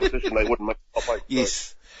 8-team competition, they wouldn't make the top 8.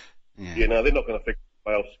 Yes. So, they're not going to fix the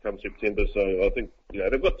playoffs come September. So I think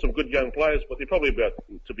they've got some good young players, but they're probably about,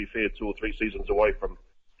 to be fair, 2 or 3 seasons away from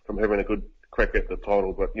having a good crack at the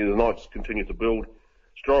title. But the Knights continue to build.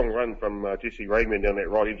 Strong run from Jesse Raymond down that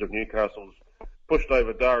right edge of Newcastle's. Pushed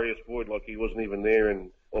over Darius Boyd like he wasn't even there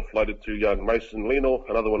and offloaded to young Mason Lenor,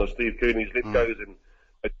 another one of Steve Kearney's let-goes,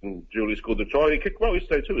 and Julie scored the try. He kicked well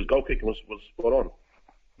yesterday too. His goal kicking was spot on.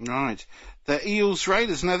 Right. The Eels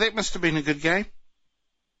Raiders, now that must have been a good game.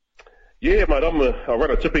 Yeah, mate, I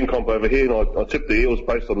run a tipping comp over here, and I tipped the Eels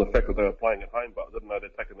based on the fact that they were playing at home, but I didn't know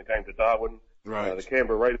they'd taken the game to Darwin. Right. The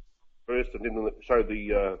Canberra Raiders first, and then it showed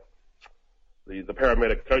the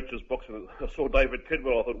Parramatta coaches boxing. I saw David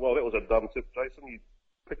Kidwell. I thought, well, that was a dumb tip, Jason. You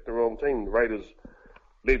picked the wrong team. The Raiders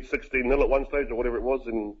led 16-0 at one stage or whatever it was,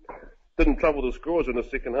 and didn't trouble the scores in the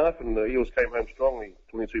second half, and the Eels came home strongly,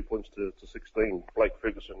 22 points to 16. Blake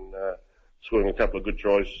Ferguson scoring a couple of good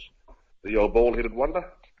tries. The old ball-headed wonder.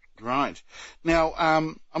 Right. Now,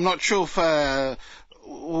 I'm not sure if...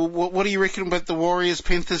 what do you reckon about the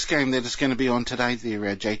Warriors-Panthers game that is going to be on today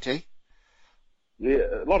there, JT?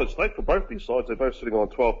 Yeah, a lot at stake for both these sides. They're both sitting on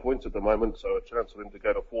 12 points at the moment, so a chance for them to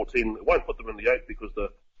go to 14. It won't put them in the 8 because the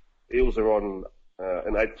Eels are on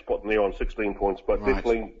an 8th spot and they're on 16 points. But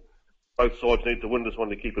definitely both sides need to win this one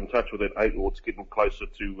to keep in touch with that 8, or it's getting closer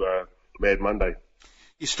to Mad Monday.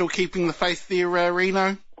 You still keeping the faith there,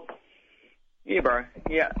 Reno? Yeah, bro.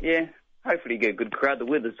 Yeah. Hopefully get a good crowd. The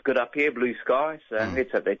weather's good up here, blue sky, so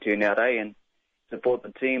let's hope they turn out, and support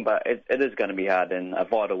the team, but it is going to be hard, and a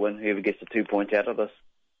vital win, whoever gets the 2 points out of this.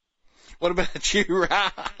 What about you,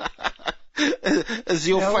 Ra? Is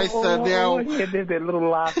your faith now... Yeah, there's that little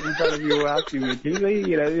laugh in front of you asking me, Julie.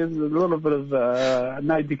 There's a little bit of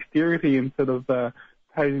no dexterity in sort of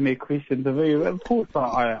posing their question to me. Of course,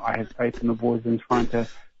 I have faith in the boys in trying to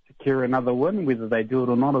secure another win. Whether they do it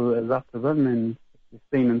or not is up to them, and we've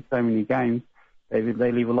seen in so many games, they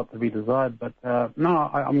leave a lot to be desired. But no,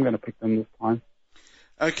 I'm going to pick them this time.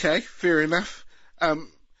 Okay, fair enough.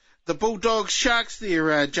 The Bulldogs Sharks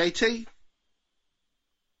there, JT?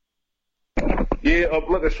 Yeah,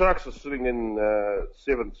 look, the Sharks are sitting in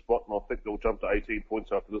 7th spot, and I think they'll jump to 18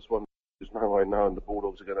 points after this one. There's no way knowing the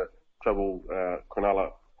Bulldogs are going to trouble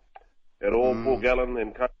Cronulla at all. Paul Gallen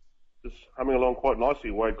and just humming along quite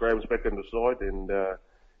nicely. Wade Graham's back in the side, and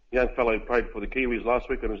young fellow played for the Kiwis last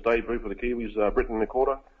week on his debut for the Kiwis, Britton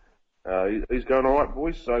Nakota. He's going all right,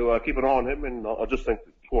 boys, so keep an eye on him, and I just think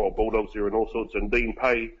the poor old Bulldogs here and all sorts, and Dean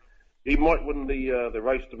Pay, he might win the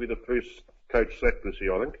race to be the first coach sacked this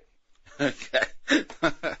year, I think. Okay,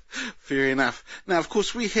 fair enough. Now, of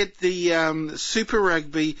course, we had the Super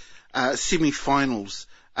Rugby semi-finals.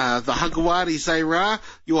 The Hagawaris,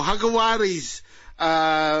 your Hagawaris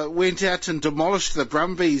went out and demolished the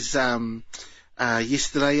Brumbies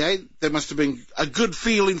yesterday, There must have been a good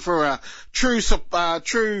feeling for a true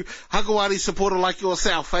Hagawari supporter like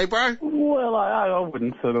yourself, bro? Well, I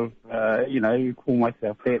wouldn't sort of, call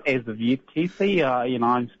myself that as of yet, Keithy.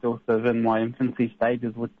 I'm still sort of in my infancy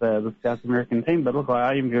stages with the South American team, but look,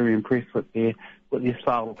 I am very impressed with their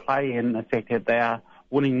style of play and the fact that they are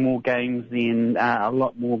winning more games than a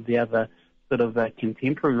lot more of the other sort of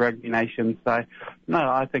contemporary rugby nations. So, no,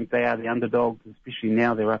 I think they are the underdogs, especially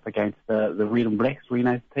now they're up against the Red and Blacks,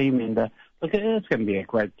 Reno's team. And look, it's going to be a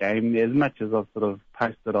great game. As much as I've sort of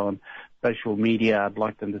posted on social media, I'd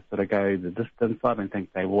like them to sort of go the distance. I don't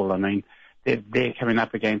think they will. I mean, they're coming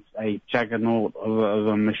up against a juggernaut of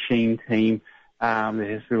a machine team that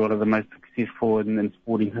has been one of the most successful in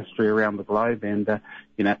sporting history around the globe. And,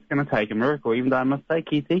 it's going to take a miracle, even though I must say,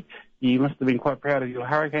 Keithy, you must have been quite proud of your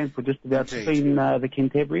Hurricanes for just about defeating the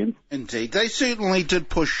Cantabrians. Indeed. They certainly did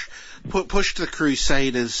push the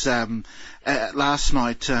Crusaders last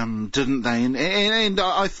night, didn't they? And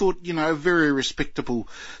I thought, a very respectable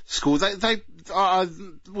score. They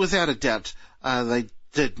without a doubt, they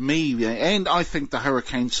did me, and I think the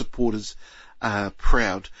Hurricane supporters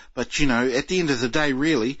proud. But, at the end of the day,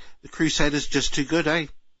 really, the Crusaders just too good, eh?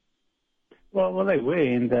 Well, they were,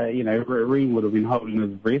 and, Reen would have been holding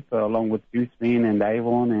his breath along with Gooseman and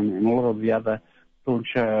Avon and all of the other staunch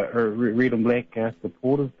red and black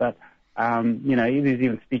supporters. But, there's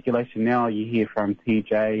even speculation now. You hear from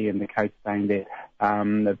TJ and the coach saying that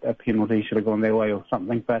a penalty should have gone their way or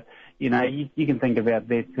something. But, you can think about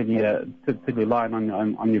that till you're lying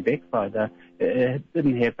on your backside. It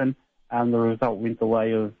didn't happen. The result went the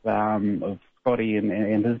way of Scotty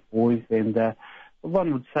and his boys, and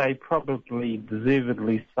one would say probably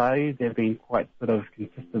deservedly so. They've been quite sort of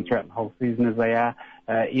consistent throughout the whole season as they are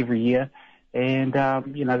every year. And,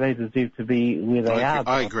 they deserve to be where they are.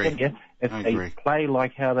 I agree. If they play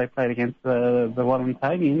like how they played against the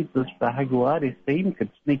Wellingtonians, the Haguatis team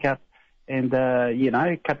could sneak up and,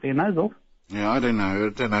 cut their nose off. Yeah, I don't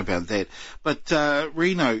know about that. But,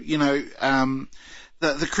 Reno,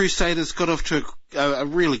 the Crusaders got off to a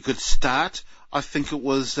really good start. I think it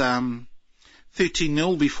was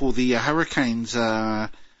 13-0 before the Hurricanes even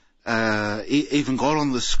got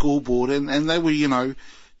on the scoreboard, and they were,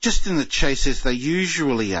 just in the chase as they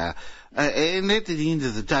usually are. And at the end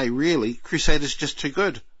of the day, really, Crusaders just too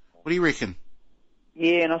good. What do you reckon?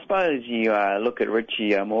 Yeah, and I suppose you look at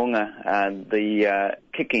Richie Mo'unga, the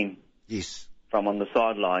kicking. Yes. From on the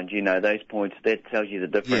sidelines, those points, that tells you the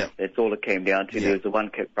difference. Yeah. That's all it came down to. Yeah. There was the one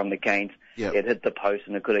kick from the Canes. Yeah. It hit the post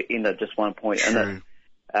and it could have ended just 1 point in it.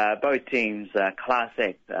 Both teams, class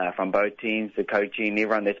act from both teams, the coaching,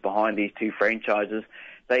 everyone that's behind these two franchises.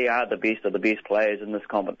 They are the best of the best players in this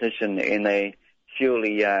competition, and they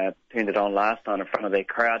surely turned it on last night in front of their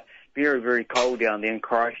crowd. Very, very cold down there in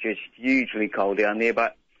Christchurch, hugely cold down there.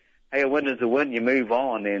 But, hey, a win is a win. You move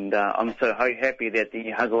on, and I'm so happy that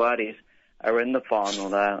the Haguatis are in the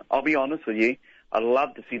final. I'll be honest with you, I'd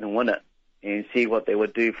love to see them win it and see what they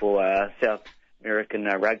would do for South American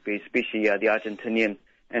rugby, especially the Argentinian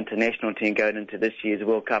international team going into this year's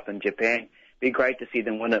World Cup in Japan. Be great to see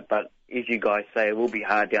them win it, but as you guys say, it will be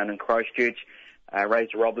hard down in Christchurch.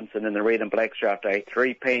 Razor Robinson in the red and blacks are after a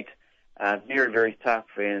three-peat. Very, very tough,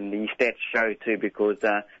 and the stats show too, because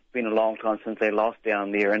it's been a long time since they lost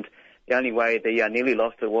down there, and the only way they nearly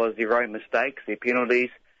lost it was their own mistakes, their penalties,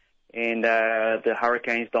 and the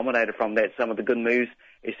Hurricanes dominated from that. Some of the good moves,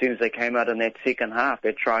 as soon as they came out in that second half,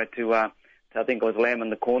 they tried to, I think it was Lamb in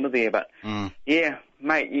the corner there. But, yeah,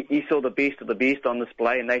 mate, you saw the best of the best on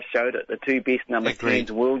display, and they showed it. The two best number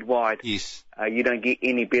 10s worldwide. Yes. You don't get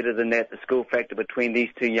any better than that. The skill factor between these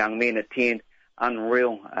two young men at 10,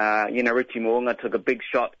 unreal. Richie Mo'unga took a big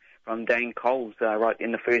shot from Dane Coles right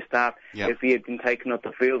in the first half. Yep. If he had been taken off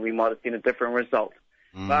the field, we might have seen a different result.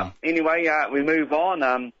 But anyway, we move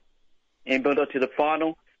on. And build up to the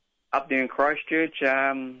final up there in Christchurch,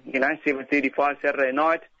 7:35 Saturday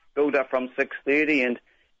night, build up from 6:30, and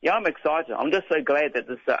yeah, I'm excited. I'm just so glad that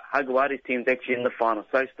this Haguatis team's actually in the final.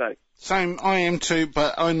 So stoked. Same, I am too,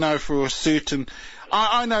 but I know for certain,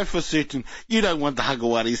 you don't want the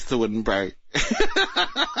Haguatis to win, bro. No,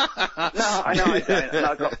 I know I don't.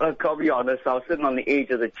 And I'll be honest, I was sitting on the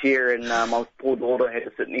edge of the chair, and my poor daughter had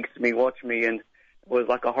to sit next to me, watch me, and it was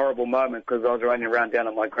like a horrible moment because I was running around down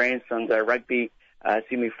at my grandson's rugby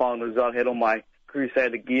semi-final result. I had all my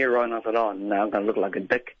Crusader gear on. I thought, oh, no, I'm going to look like a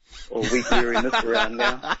dick all week wearing this around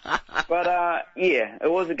now. But, yeah,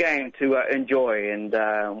 it was a game to enjoy. And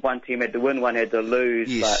one team had to win, one had to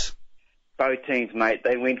lose. Yes. But both teams, mate,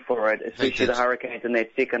 they went for it, especially the Hurricanes in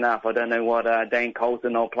that second half. I don't know what Dane Coles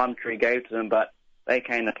and old Plumtree gave to them, but they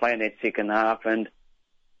came to play in that second half. And,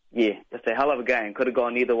 yeah, just a hell of a game. Could have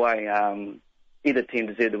gone either way. Either team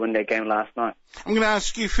deserved to win that game last night. I'm going to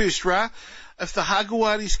ask you first, Ra. If the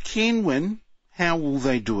Haguatis can win, how will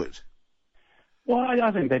they do it? Well, I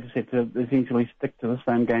think they just have to essentially stick to the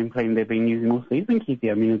same game plan they've been using all season, Keithy.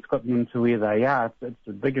 I mean, it's got them to where they are. It's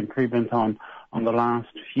a big improvement on the last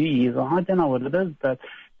few years. I don't know what it is, but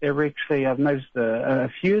they're actually, I've noticed a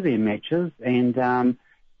few of their matches, and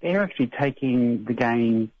they're actually taking the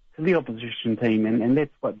game to the opposition team, and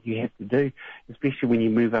that's what you have to do, especially when you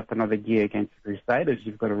move up another gear against the Crusaders.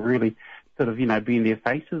 You've got to really sort of, be in their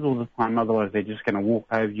faces all the time, otherwise they're just going to walk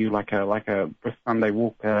over you like a Sunday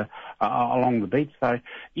walk along the beach. So,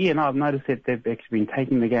 yeah, I've noticed that they've actually been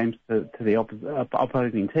taking the games to the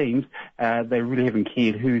opposing teams. They really haven't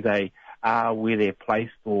cared who they are, where they're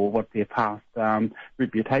placed, or what their past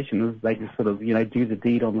reputation is. They just sort of, do the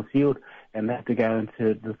deed on the field, and they have to go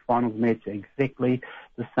into this finals match exactly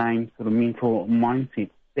the same sort of mental mindset.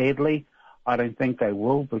 Sadly, I don't think they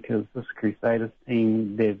will, because this Crusaders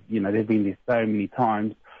team, they've been there so many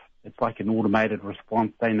times. It's like an automated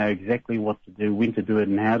response. They know exactly what to do, when to do it,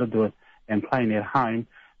 and how to do it. And playing at home,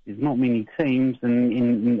 there's not many teams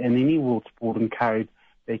in any world sporting code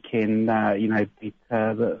that can, beat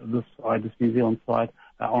this side, this New Zealand side,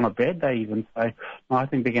 on a bad day even. So I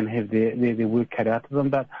think they're going to have their work cut out to them.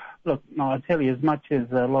 But look, I tell you, as much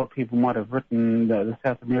as a lot of people might have written the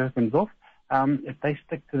South Americans off, if they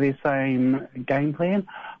stick to their same game plan,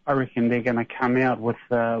 I reckon they're going to come out with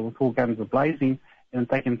all guns a-blazing. And if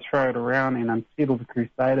they can throw it around and unsettle the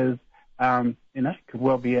Crusaders, it could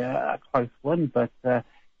well be a close win, but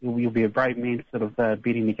you'll be a brave man sort of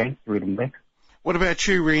betting against the Red and Blacks. What about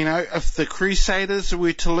you, Reno? If the Crusaders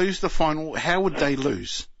were to lose the final, how would they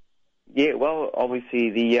lose? Yeah, well, obviously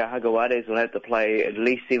the Jaguares will have to play at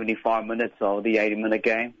least 75 minutes of the 80-minute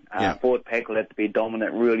game. Forward pack will have to be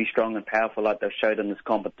dominant, really strong and powerful like they've showed in this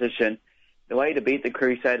competition. The way to beat the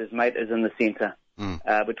Crusaders, mate, is in the centre.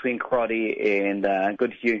 Between Crotty and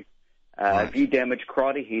Goodhue. Right. If you damage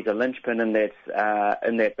Crotty, he's a linchpin in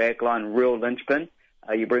that back line, real linchpin.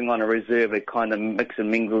 You bring on a reserve, it kind of mix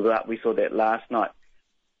and mingles up. We saw that last night.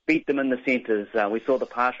 Beat them in the centres. We saw the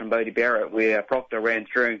pass from Bodie Barrett where Proctor ran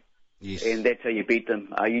through, and that's how you beat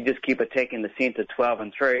them. You just keep attacking the centre 12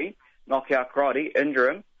 and 3, knock out Crotty,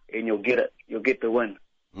 injure him, and you'll get it. You'll get the win.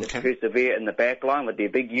 Okay. Just persevere in the back line with their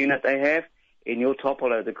big unit they have, and you'll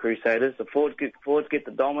topple over the Crusaders. The forwards get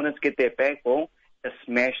the dominance, get their back ball, just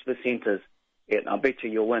smash the centres. Yeah, I bet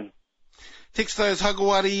you'll win. Text those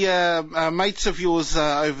Hagawari mates of yours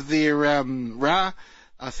over there, Ra.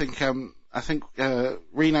 I think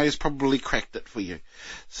Reno's probably cracked it for you.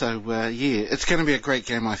 So, it's going to be a great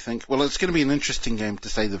game, I think. Well, it's going to be an interesting game, to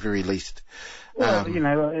say the very least. Well,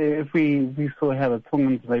 if we saw how the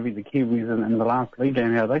Tongans, they beat the Kiwis in the last league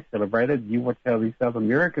game, how they celebrated, you watch how these South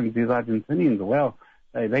Americans, these Argentinians, well,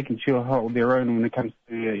 they can chew hold their own when it comes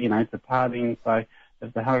to, to partying. So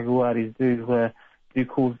if the Jaguares do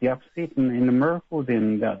cause the upset and the miracle,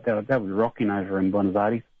 then they'll be rocking over in Buenos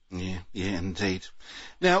Aires. Yeah, indeed.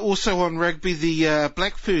 Now, also on rugby, the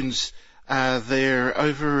Black Ferns, they're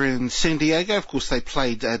over in San Diego. Of course, they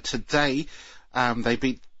played today. They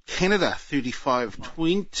beat Canada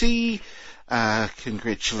 35-20.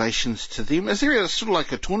 Congratulations to them. Is there sort of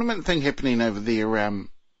like a tournament thing happening over there,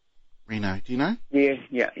 Reno? Do you know? Yeah.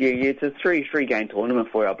 It's a three-game tournament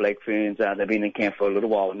for our Black Ferns. They've been in camp for a little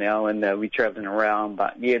while now, and we're travelling around.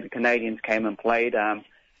 But the Canadians came and played.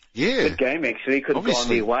 Good game, actually. Could have gone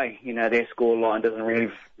their way. Their score line doesn't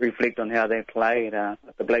really reflect on how they played. The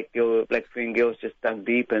Black Fern girls just dug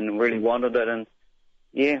deep and really wanted it. And,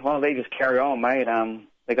 they just carry on, mate.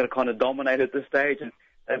 They've got to kind of dominate at this stage, and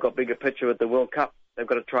they've got bigger picture with the World Cup. They've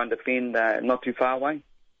got to try and defend not too far away.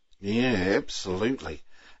 Yeah, absolutely.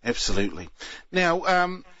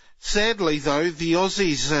 Now, sadly, though, the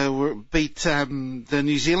Aussies beat the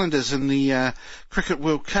New Zealanders in the Cricket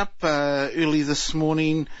World Cup early this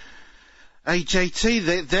morning. Hey,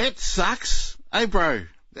 JT, that sucks. Hey, bro.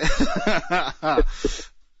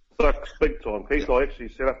 Sucks big time, Keith. I actually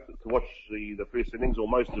set up to watch the first innings or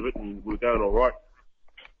most of it, and we're going all right.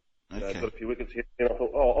 Okay. Got a few wickets here, and I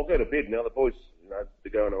thought, I'll go to bed now. The boys,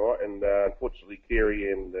 they're going all right. And unfortunately, Carey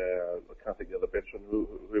and I can't think of the other batsman,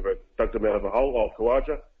 whoever dug them out of a hole,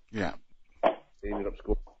 Kawaja. Yeah. He ended up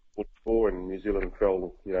scoring 44, and New Zealand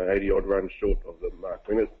fell, 80-odd runs short of the mark.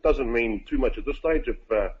 I mean, it doesn't mean too much at this stage if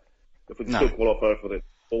we can still qualify for that,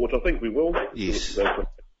 which I think we will. Yes.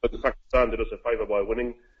 Pakistan did us a favour by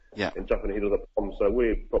winning and jumping ahead of the bomb, so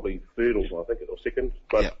we're probably third or second.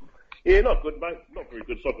 But not good, mate. Not very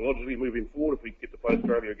good psychologically moving forward if we get to play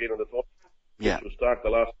Australia again in the top. Yeah. Which was Stark the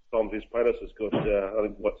last time he's played us has got,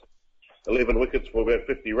 11 wickets for about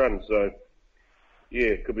 50 runs. So,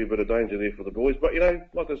 it could be a bit of danger there for the boys. But,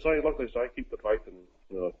 like they say, keep the faith. And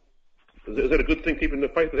is that a good thing, keeping the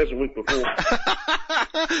faith? It hasn't worked before.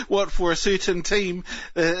 What, for a certain team?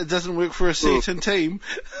 It doesn't work for a certain team.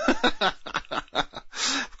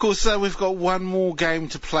 Of course, we've got one more game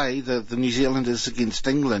to play, the New Zealanders against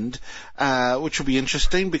England, which will be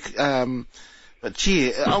interesting. But I'm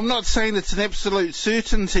not saying it's an absolute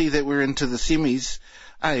certainty that we're into the semis,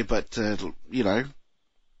 but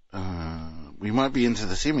we might be into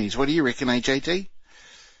the semis. What do you reckon, JT?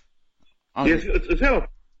 Yes, it's how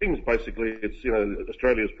things basically. It's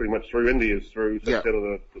Australia's pretty much through, India's through. So out of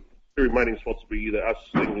the two remaining spots will be either us,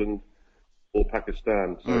 England, or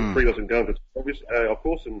Pakistan. So 3 doesn't go into obvious, of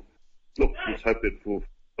course. And look, let's hope that for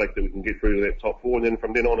fact that we can get through to that top 4, and then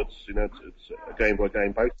from then on, it's a game by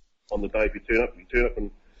game basis. On the day, if you turn up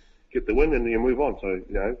and get the win, and you move on. So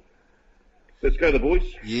let's go the boys.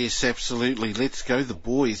 Yes, absolutely. Let's go the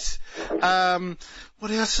boys.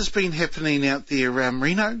 What else has been happening out there,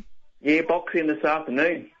 Reno? Yeah, boxing this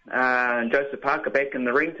afternoon. Joseph Parker back in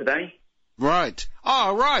the ring today. Right.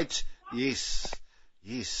 Oh, right. Yes.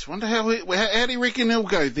 Wonder how do you reckon he'll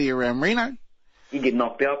go there, Reno? You get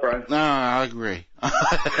knocked out, bro. No, I agree.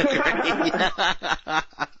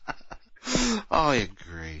 I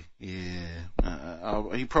agree. Yeah.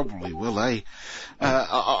 He probably will, eh?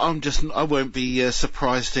 I won't be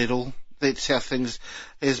surprised at all. That's how things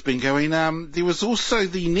has been going. There was also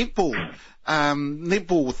the netball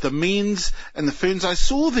with the men's and the Ferns. I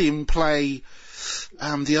saw them play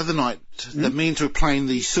the other night. The men's were playing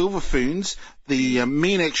the Silver Ferns. The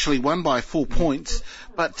men actually won by 4 points,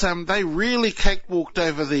 but they really cakewalked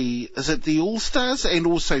over the All-Stars and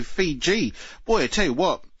also Fiji. Boy, I tell you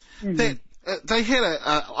what, that they had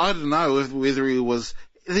I don't know whether it was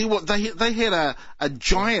they had a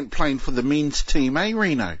giant playing for the men's team, eh,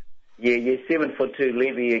 Reno? Yeah, 7'2"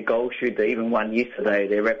 Levy, a goal shooter, even won yesterday.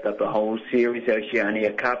 They wrapped up the whole series,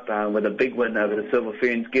 Oceania Cup, with a big win over the Silver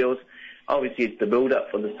Ferns girls. Obviously, it's the build-up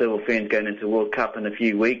for the Silver Ferns going into World Cup in a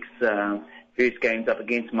few weeks. First game's up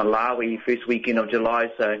against Malawi, first weekend of July,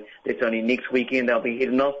 so that's only next weekend they'll be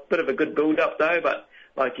heading off. Bit of a good build-up, though, but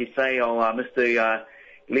like you say, Mr.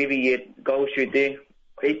 Levy, goal shoot there,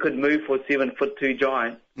 he could move for a 7'2"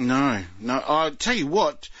 giant. No, I'll tell you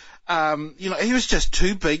what. He was just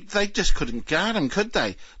too big. They just couldn't guard him, could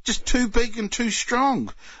they? Just too big and too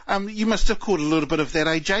strong. You must have caught a little bit of that,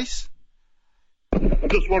 eh, Jace? I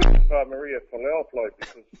just wondered if Maria Folau played,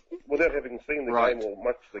 because without having seen the game or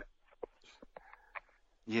much of the...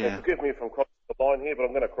 Yeah. Forgive me if I'm crossing the line here, but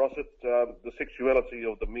I'm going to cross it. The sexuality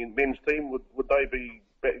of the men's team, would they be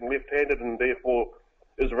batting left-handed, and therefore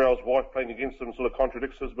Israel's wife playing against them sort of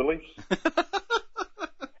contradicts his beliefs?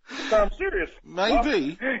 No, I'm serious.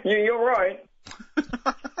 Maybe. You're right.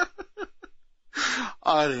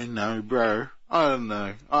 I don't know, bro. I don't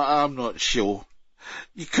know. I'm not sure.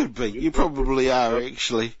 You could be. You probably are,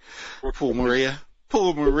 actually. Poor Maria.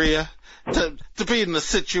 To be in the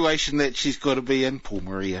situation that she's got to be in, poor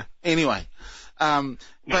Maria. Anyway, but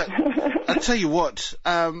I tell you what.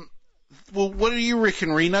 Well, what do you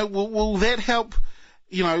reckon, Reno? Will that help?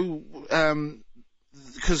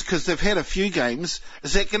 Because they've had a few games.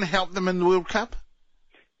 Is that going to help them in the World Cup?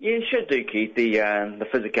 Yeah, it should do, Keith. The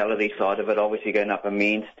physicality side of it, obviously going up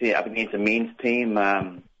against a men's team.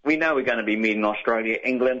 We know we're going to be meeting Australia,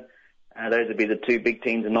 England. Those would be the two big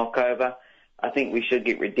teams to knock over. I think we should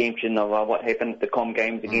get redemption of what happened at the Com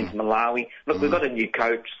Games against Malawi. Look, we've got a new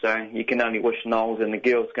coach, so you can only wish Knowles and the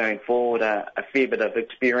girls going forward a fair bit of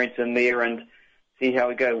experience in there and see how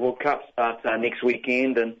we go. World Cup starts next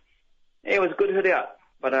weekend, and it was a good hit out.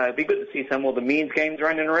 But it'd be good to see some more of the men's games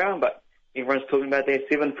running around, but everyone's talking about that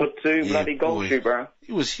 7'2" bloody goal shoot, bro.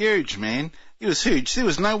 He was huge, man. He was huge. There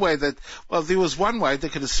was no way that, there was one way they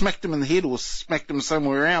could have smacked him in the head or smacked him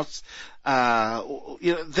somewhere else.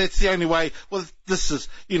 That's the only way. Well, this is,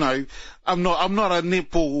 I'm not a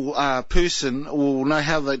netball, person or know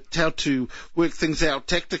how to work things out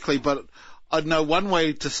tactically, but I'd know one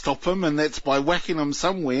way to stop him, and that's by whacking him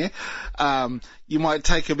somewhere. You might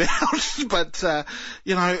take him out, but,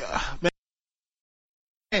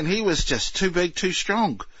 man, he was just too big, too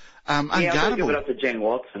strong. Unguardable. Yeah, I've got to give it up to Jen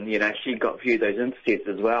Watson. She got a few of those intercepts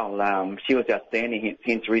as well. She was outstanding,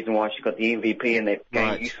 hence the reason why she got the MVP in that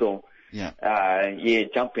game you saw. Yeah.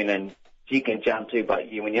 Jumping, and she can jump too, but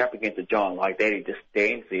when you're up against a giant like that, he just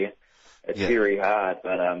stands there. It's very hard,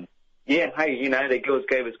 but, the girls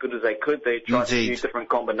gave as good as they could. They tried a few different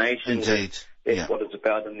combinations. Indeed. That's what it's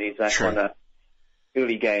about in these kind of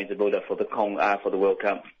early games to build up for the World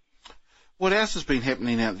Cup. What else has been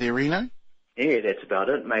happening out there, Reno? Yeah, that's about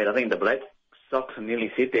it, mate. I think the Black Sox have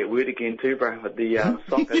nearly said that word again too, bro, with the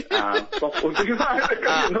softball team. I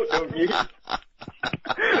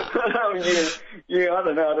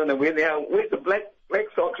don't know where's the Black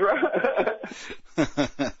Sox, right?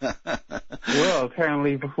 Well,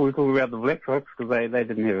 apparently before we talk about the Black Sox, because they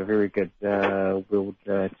didn't have a very good World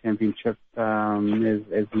Championship,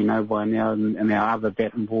 as we know by now, in our other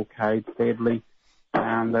bat and ball cage, sadly. They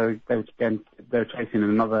were chasing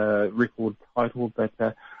another record title, but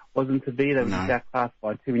wasn't to be. They were outclassed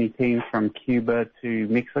by too many teams from Cuba to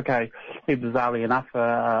Mexico. Bizarrely enough,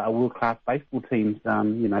 a world-class baseball teams,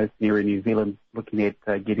 near New Zealand looking at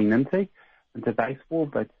getting into baseball,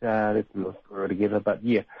 but that's another story altogether. But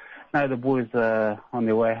the boys are on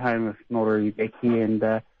their way home, if not already back here, and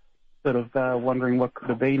sort of wondering what could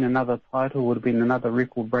have been another title, would have been another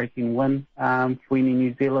record-breaking win for any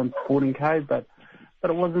New Zealand sporting code, but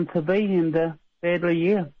it wasn't to be, and sadly,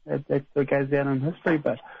 yeah, it goes down in history.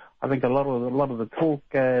 But I think a lot of the talk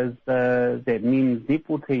is that men's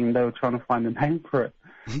netball team. They were trying to find a name for it.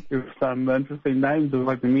 There were some interesting names,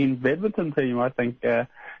 like the men's badminton team. I think there's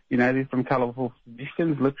some colourful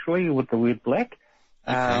suggestions, literally, with the word black,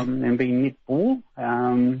 and being netball.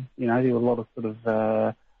 There were a lot of sort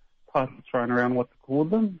of titles thrown around what to call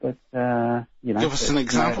them, but give us an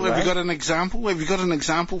example. Have you got an example? Have you got an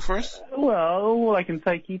example for us? Well, all I can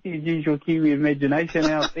say, Keith, is use your Kiwi imagination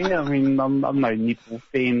out there. I mean, I'm no netball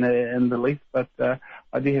fan in the least, but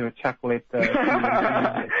I do have a chuckle at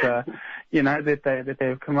that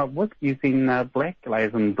they've come up with using black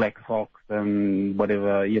layers and black socks and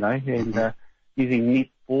whatever, and using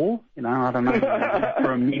netball. I don't know,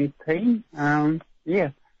 for a men's team.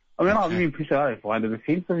 Yeah. I mean, I find it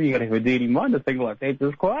offensive. You got to have a dirty mind to think like that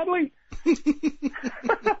just quietly.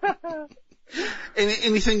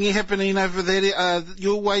 Anything happening over there,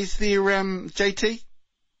 your ways there, JT?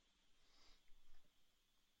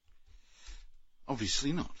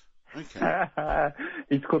 Obviously not. Okay.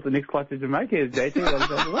 He's caught the next clutch of Jamaica, JT.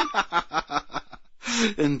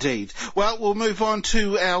 Indeed. Well, we'll move on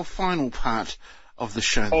to our final part of the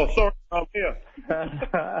show. Oh, sorry, I'm here.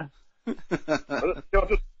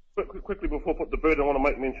 Just quickly before I put the bird, I want to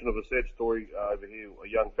make mention of a sad story over here. A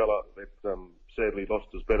young fella that sadly lost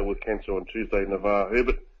his battle with cancer on Tuesday, Navarre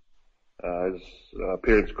Herbert. His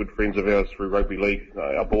parents, good friends of ours through rugby league.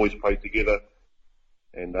 Our boys played together,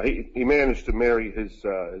 and he managed to marry his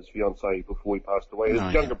fiancée before he passed away.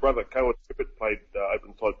 His younger brother, Cohen Herbert, played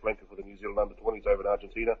open side flanker for the New Zealand under-20s over in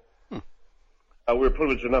Argentina. We were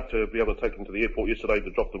privileged enough to be able to take them to the airport yesterday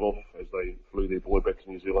to drop them off as they flew their boy back to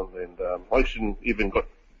New Zealand, and I even got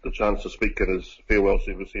the chance to speak at his farewell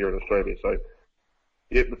service here in Australia. So,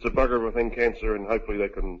 yep, it's a bugger of a thing, cancer, and hopefully they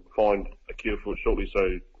can find a cure for it shortly.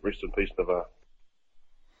 So, rest in peace, Navarre.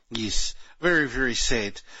 Yes, very, very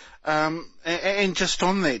sad. And just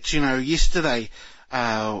on that, yesterday,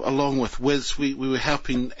 along with Wiz, we were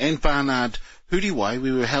helping, and Barnard Huriwai,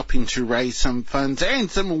 we were helping to raise some funds and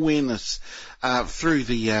some awareness through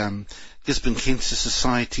the Gisborne Cancer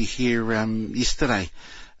Society here yesterday.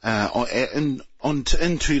 In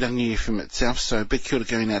Tūrangi FM itself, so big kia ora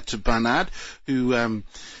going out to Barnard, who,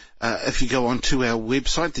 if you go onto our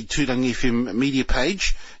website, the Tūrangi FM media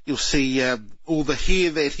page, you'll see all the hair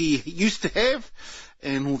that he used to have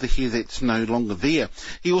and all the hair that's no longer there.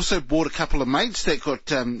 He also bought a couple of mates that got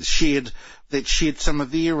shared some of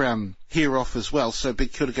their hair off as well, so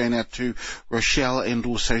big kia ora going out to Rochelle and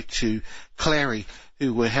also to Clary,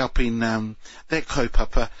 who were helping that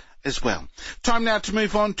kaupapa as well. Time now to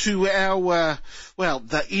move on to our,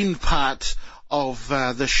 the end part of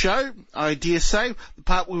the show, I dare say, the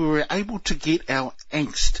part where we were able to get our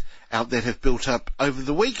angst out that have built up over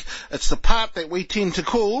the week. It's the part that we tend to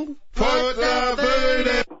call Put the Boot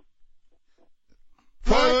In!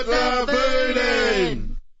 Put the Boot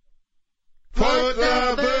In! Put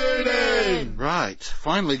the Boot In! Right,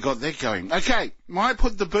 finally got that going. Okay, my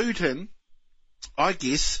Put the Boot In, I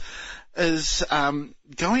guess, is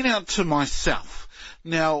going out to myself.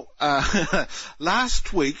 Now,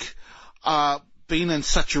 last week, being in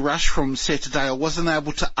such a rush from Saturday, I wasn't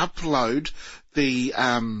able to upload the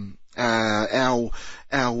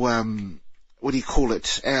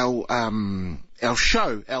our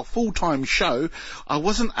show, our full-time show. I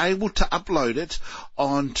wasn't able to upload it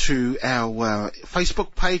onto our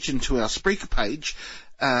Facebook page and to our Spreaker page,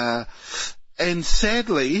 and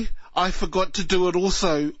sadly, I forgot to do it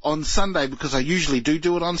also on Sunday, because I usually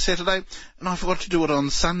do it on Saturday, and I forgot to do it on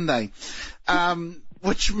Sunday.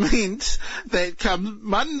 Which meant that come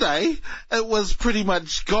Monday, it was pretty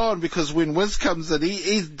much gone, because when Wiz comes in,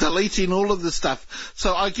 he's deleting all of the stuff.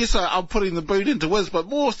 So I guess I'm putting the boot into Wiz, but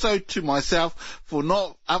more so to myself for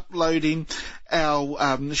not uploading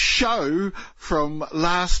our show from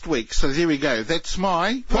last week. So there we go. That's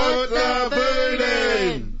my Put the Boot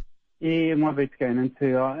In! Yeah, my boot's going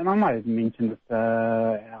into, and I might have mentioned it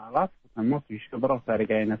last week, I'm not too sure, but I'll say it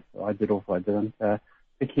again if I did or if I didn't.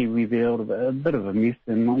 The Kiwi Build, a bit of a mess,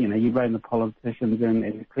 and you blame the politicians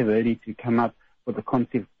and Clever Eddie to come up with the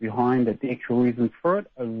concepts behind it. The actual reasons for it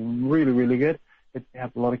are really, really good. It's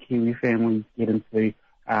helped a lot of Kiwi families get into,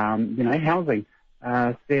 housing.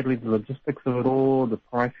 Sadly, the logistics of it all, the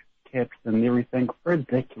price caps and everything,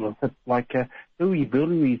 ridiculous. It's like, who are you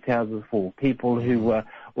building these houses for? People who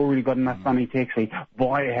already got enough money to actually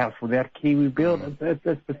buy a house without Kiwi Build?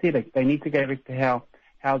 It's pathetic. They need to go back to how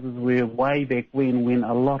houses were way back when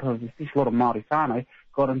a lot of, especially a lot of Māori whānau,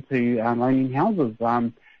 got into owning houses.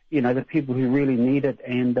 the people who really need it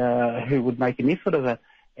and who would make an effort of it.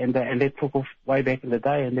 And that took off way back in the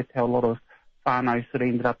day, and that's how a lot of whānau sort of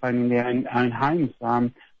ended up owning their own homes.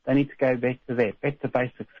 They need to go back to that, back to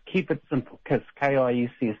basics. Keep it simple. KISS,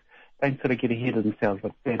 KISS. Don't sort of get ahead of themselves.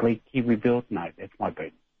 But sadly, Kiwi Build, no, that's my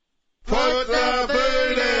boot. Put the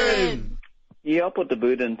boot in! Yeah, I'll put the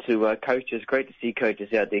boot into coaches. Great to see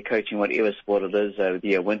coaches out there coaching whatever sport it is,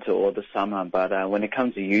 the winter or the summer. But when it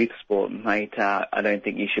comes to youth sport, mate, I don't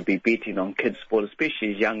think you should be betting on kids sport,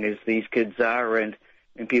 especially as young as these kids are. And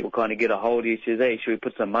when people kind of get a hold of you, says, hey, should we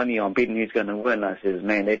put some money on betting who's going to win? I says,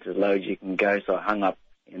 man, that's as low as you can go. So I hung up,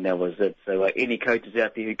 and that was it. So any coaches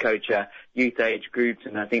out there who coach youth age groups,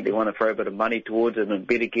 and I think they want to throw a bit of money towards it and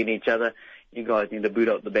bet against each other, you guys need to boot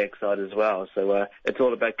up the backside as well. So it's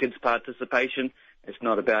all about kids' participation. It's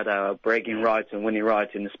not about bragging rights and winning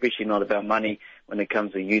rights, and especially not about money when it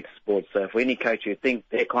comes to youth sports. So for any coach who think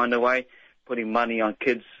that kind of way, putting money on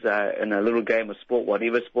kids in a little game of sport,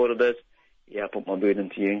 whatever sport it is, yeah, I'll put my boot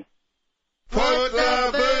into you. Put the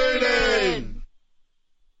boot in!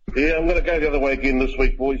 Yeah, I'm going to go the other way again this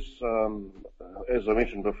week, boys. As I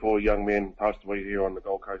mentioned before, a young man passed away here on the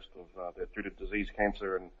Gold Coast of that dreaded disease,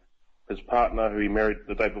 cancer, and his partner, who he married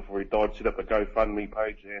the day before he died, set up a GoFundMe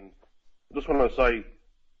page. And I just want to say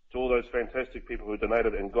to all those fantastic people who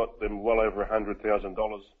donated and got them well over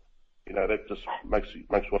 $100,000, that just makes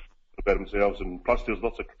one feel about themselves. And plus, there's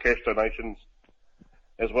lots of cash donations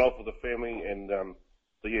as well for the family. And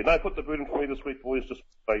put the boot in for me this week, boys. Just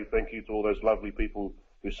say thank you to all those lovely people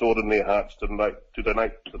who saw it in their hearts to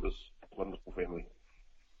donate to this wonderful family.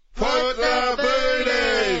 Put the boot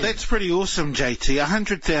in! That's pretty awesome, JT.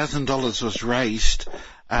 $100,000 was raised.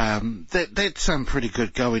 That's pretty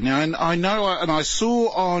good going now. And I know, and I saw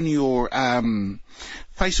on your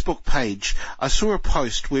Facebook page, I saw a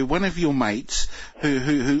post where one of your mates,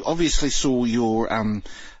 who obviously saw your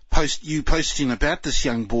posting about this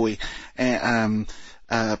young boy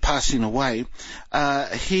passing away,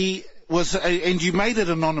 he was, and you made it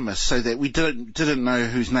anonymous so that we didn't know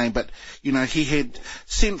whose name, but he had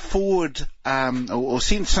sent forward or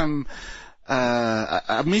sent some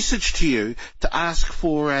a message to you to ask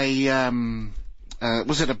for a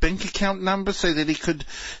was it a bank account number so that he could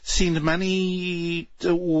send money to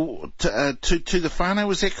the whānau?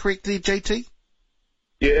 Was that correct there, JT?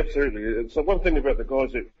 Yeah, absolutely. So one thing about the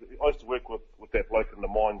guys that I used to work with that bloke in the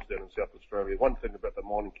mines down in South Australia. One thing about the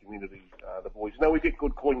mining community, the boys, we get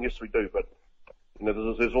good coin, yes we do, but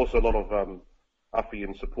there's also a lot of uffy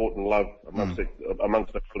and support and love amongst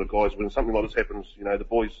that sort of guys. When something like this happens, the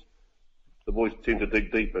boys tend to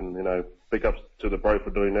dig deep, and big ups to the bro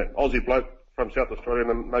for doing that. Aussie bloke from South Australia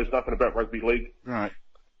and knows nothing about rugby league. Right.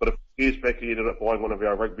 But a few years back, he ended up buying one of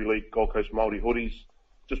our rugby league Gold Coast Māori hoodies,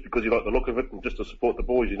 just because he liked the look of it and just to support the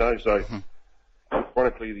boys, So,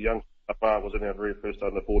 ironically, the young Bar was in our very first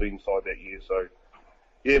under-14 side that year. So,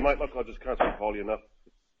 yeah, mate, look, I just can't speak highly enough.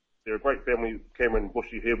 They're a great family. Cameron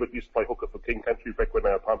Bushy Herbert used to play hooker for King Country back when they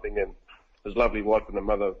were pumping, and his lovely wife and the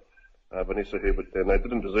mother, Vanessa Herbert, and they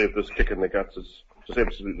didn't deserve this kick in the guts. It's just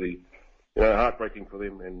absolutely, heartbreaking for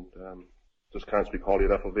them, and just can't speak highly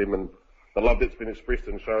enough of them and the love that's been expressed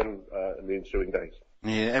and shown in the ensuing days.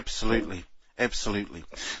 Yeah, absolutely. Absolutely.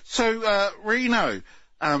 So, Reno,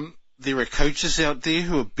 there are coaches out there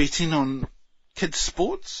who are betting on kids'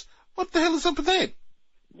 sports. What the hell is up with that?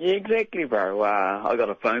 Yeah, exactly, bro. I got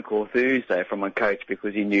a phone call Thursday from a coach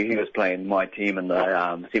because he knew he was playing my team in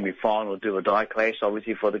the semi-final do-or-die clash,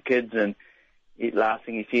 obviously, for the kids. And last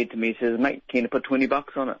thing he said to me, he says, mate, can you put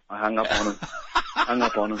 $20 on it? I hung up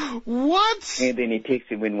on him. What? And then he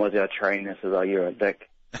texted, when was our training? I said, oh, you're a dick.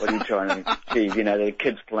 What are you trying to achieve? The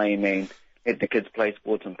kids playing, man. Let the kids play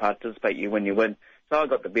sports and participate. You win, you win. So I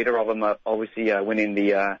got the better of him. Obviously, winning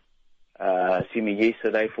the semi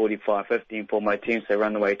yesterday, 45-15 for my team. So they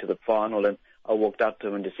ran away to the final, and I walked up to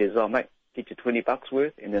him and just says, "Oh, mate, get your $20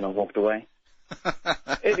 worth," and then I walked away.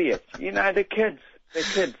 Idiots, the kids.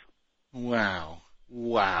 Wow,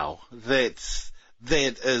 that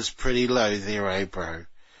is pretty low there, eh, bro?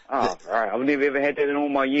 Oh, right. I've never ever had that in all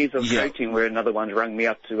my years of coaching, where another one's rung me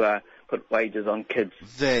up to put wages on kids.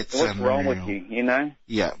 That's what's unreal. wrong with you,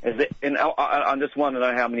 Yeah. And I just want to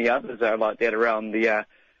know how many others are like that around the,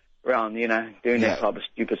 doing that type of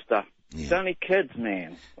stupid stuff. Yeah. It's only kids,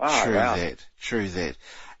 man. Wow. True that.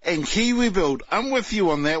 And Kiwi Build, I'm with you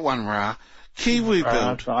on that one, Ra. Kiwi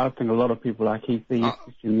Build. I think a lot of people are Kiwi,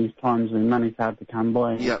 especially in these times when money's hard to come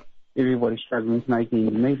by. Yep. Everybody's struggling to make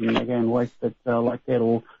ends meet, and they go and waste it like that,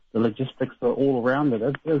 or the logistics are all around it.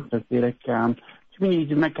 It's pathetic. Too many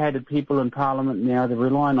educated people in Parliament now, they're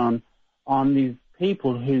relying on these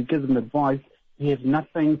people who give them advice, who have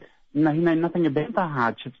nothing nothing about the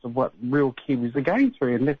hardships of what real Kiwis are going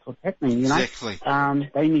through, and that's what's happening, you know. Exactly.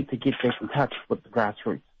 They need to get back in touch with the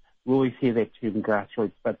grassroots. We always hear that term,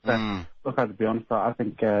 grassroots, but look, to be honest, I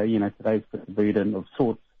think, today's put the burden of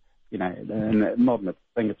sorts, and not in its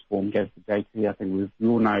thinnest form goes to JT. I think we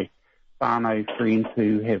all know whānau friends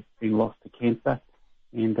who have been lost to cancer,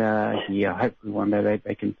 and, hopefully one day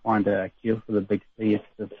they can find a cure for the big C. It's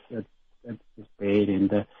just bad,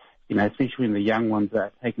 and, especially when the young ones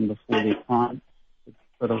are taken before their time, it's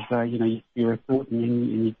sort of, you spare a thought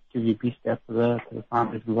and you give your best out to the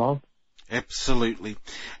farmers involved. Absolutely.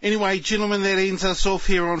 Anyway, gentlemen, that ends us off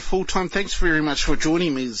here on Full Time. Thanks very much for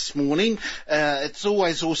joining me this morning. It's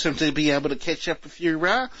always awesome to be able to catch up with you,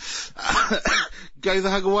 Ra. Go the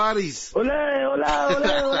Hagawaris. Ole, ole, ole,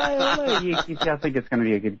 ole. Yes, I think it's going to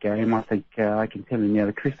be a good game. I think I can tell you now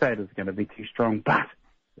the Crusaders are going to be too strong, but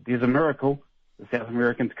if there's a miracle, the South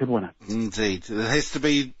Americans could win it. Indeed. It has to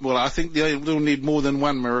be, I think they'll need more than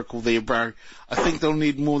one miracle there, bro. I think they'll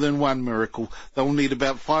need more than one miracle. They'll need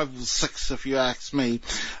about 5 or 6, if you ask me.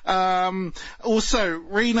 Also,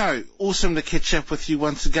 Reno, awesome to catch up with you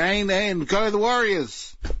once again, and go the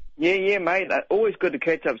Warriors. Yeah, mate. Always good to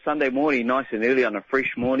catch up Sunday morning, nice and early on a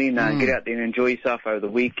fresh morning. Get out there and enjoy yourself over the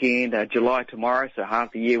weekend. July tomorrow, so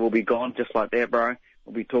half the year will be gone, just like that, bro.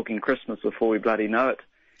 We'll be talking Christmas before we bloody know it.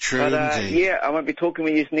 True, but, I won't be talking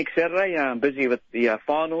with you next Saturday. I'm busy with the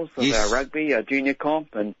finals of our rugby, junior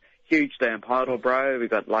comp, and huge day in Paeroa, bro. We've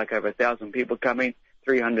got like over 1,000 people coming,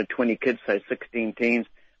 320 kids, so 16 teams.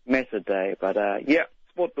 Massive day. But,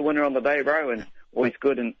 sport the winner on the day, bro, and always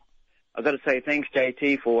good. And I've got to say thanks,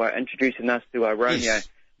 JT, for introducing us to Romeo. Yes.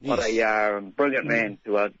 What a brilliant man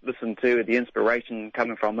to listen to, the inspiration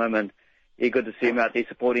coming from him. And, good to see him out there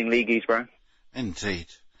supporting leagueies, bro. Indeed.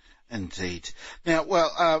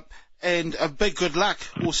 Now, and a big good luck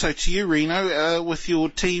also to you, Reno, with your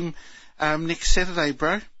team next Saturday,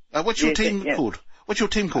 bro. What's your team called? What's your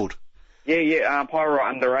team called? Paeroa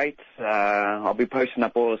Under 8. I'll be posting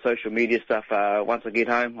up all the social media stuff once I get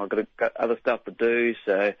home. I've got other stuff to do.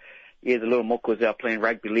 So, the little moko's out playing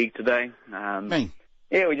rugby league today.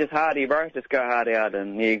 We're just hardy, bro. Just go hard out,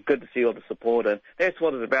 and good to see all the support. And that's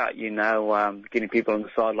what it's about, getting people on the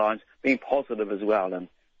sidelines, being positive as well. And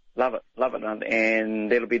love it.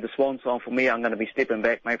 And that'll be the swan song for me. I'm going to be stepping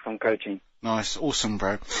back, mate, from coaching. Nice. Awesome,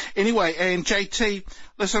 bro. Anyway, and JT,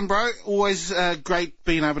 listen, bro, always great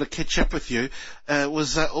being able to catch up with you. It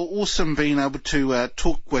was awesome being able to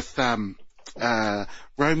talk with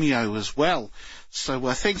Romeo as well. So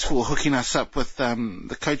thanks for hooking us up with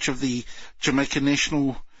the coach of the Jamaica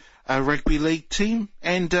National Rugby League team.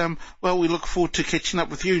 And, we look forward to catching up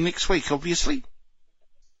with you next week, obviously.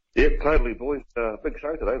 Yep, totally, boys. Big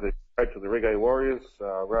show today. The coach of the Reggae Warriors,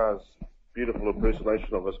 Ra's beautiful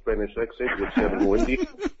impersonation of a Spanish accent, which sounded more Indian.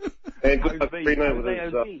 And good luck, Reno, with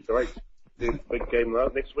his great big game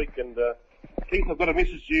next week. And Keith, I've got a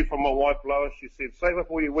message to you from my wife, Lois. She said, save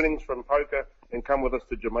up all your winnings from poker and come with us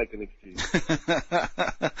to Jamaica next year.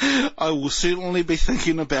 I will certainly be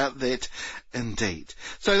thinking about that, indeed.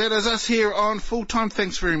 So that is us here on Full Time.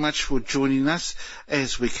 Thanks very much for joining us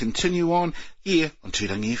as we continue on here on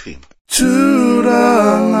Tūrangi FM.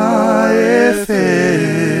 Tūrangi.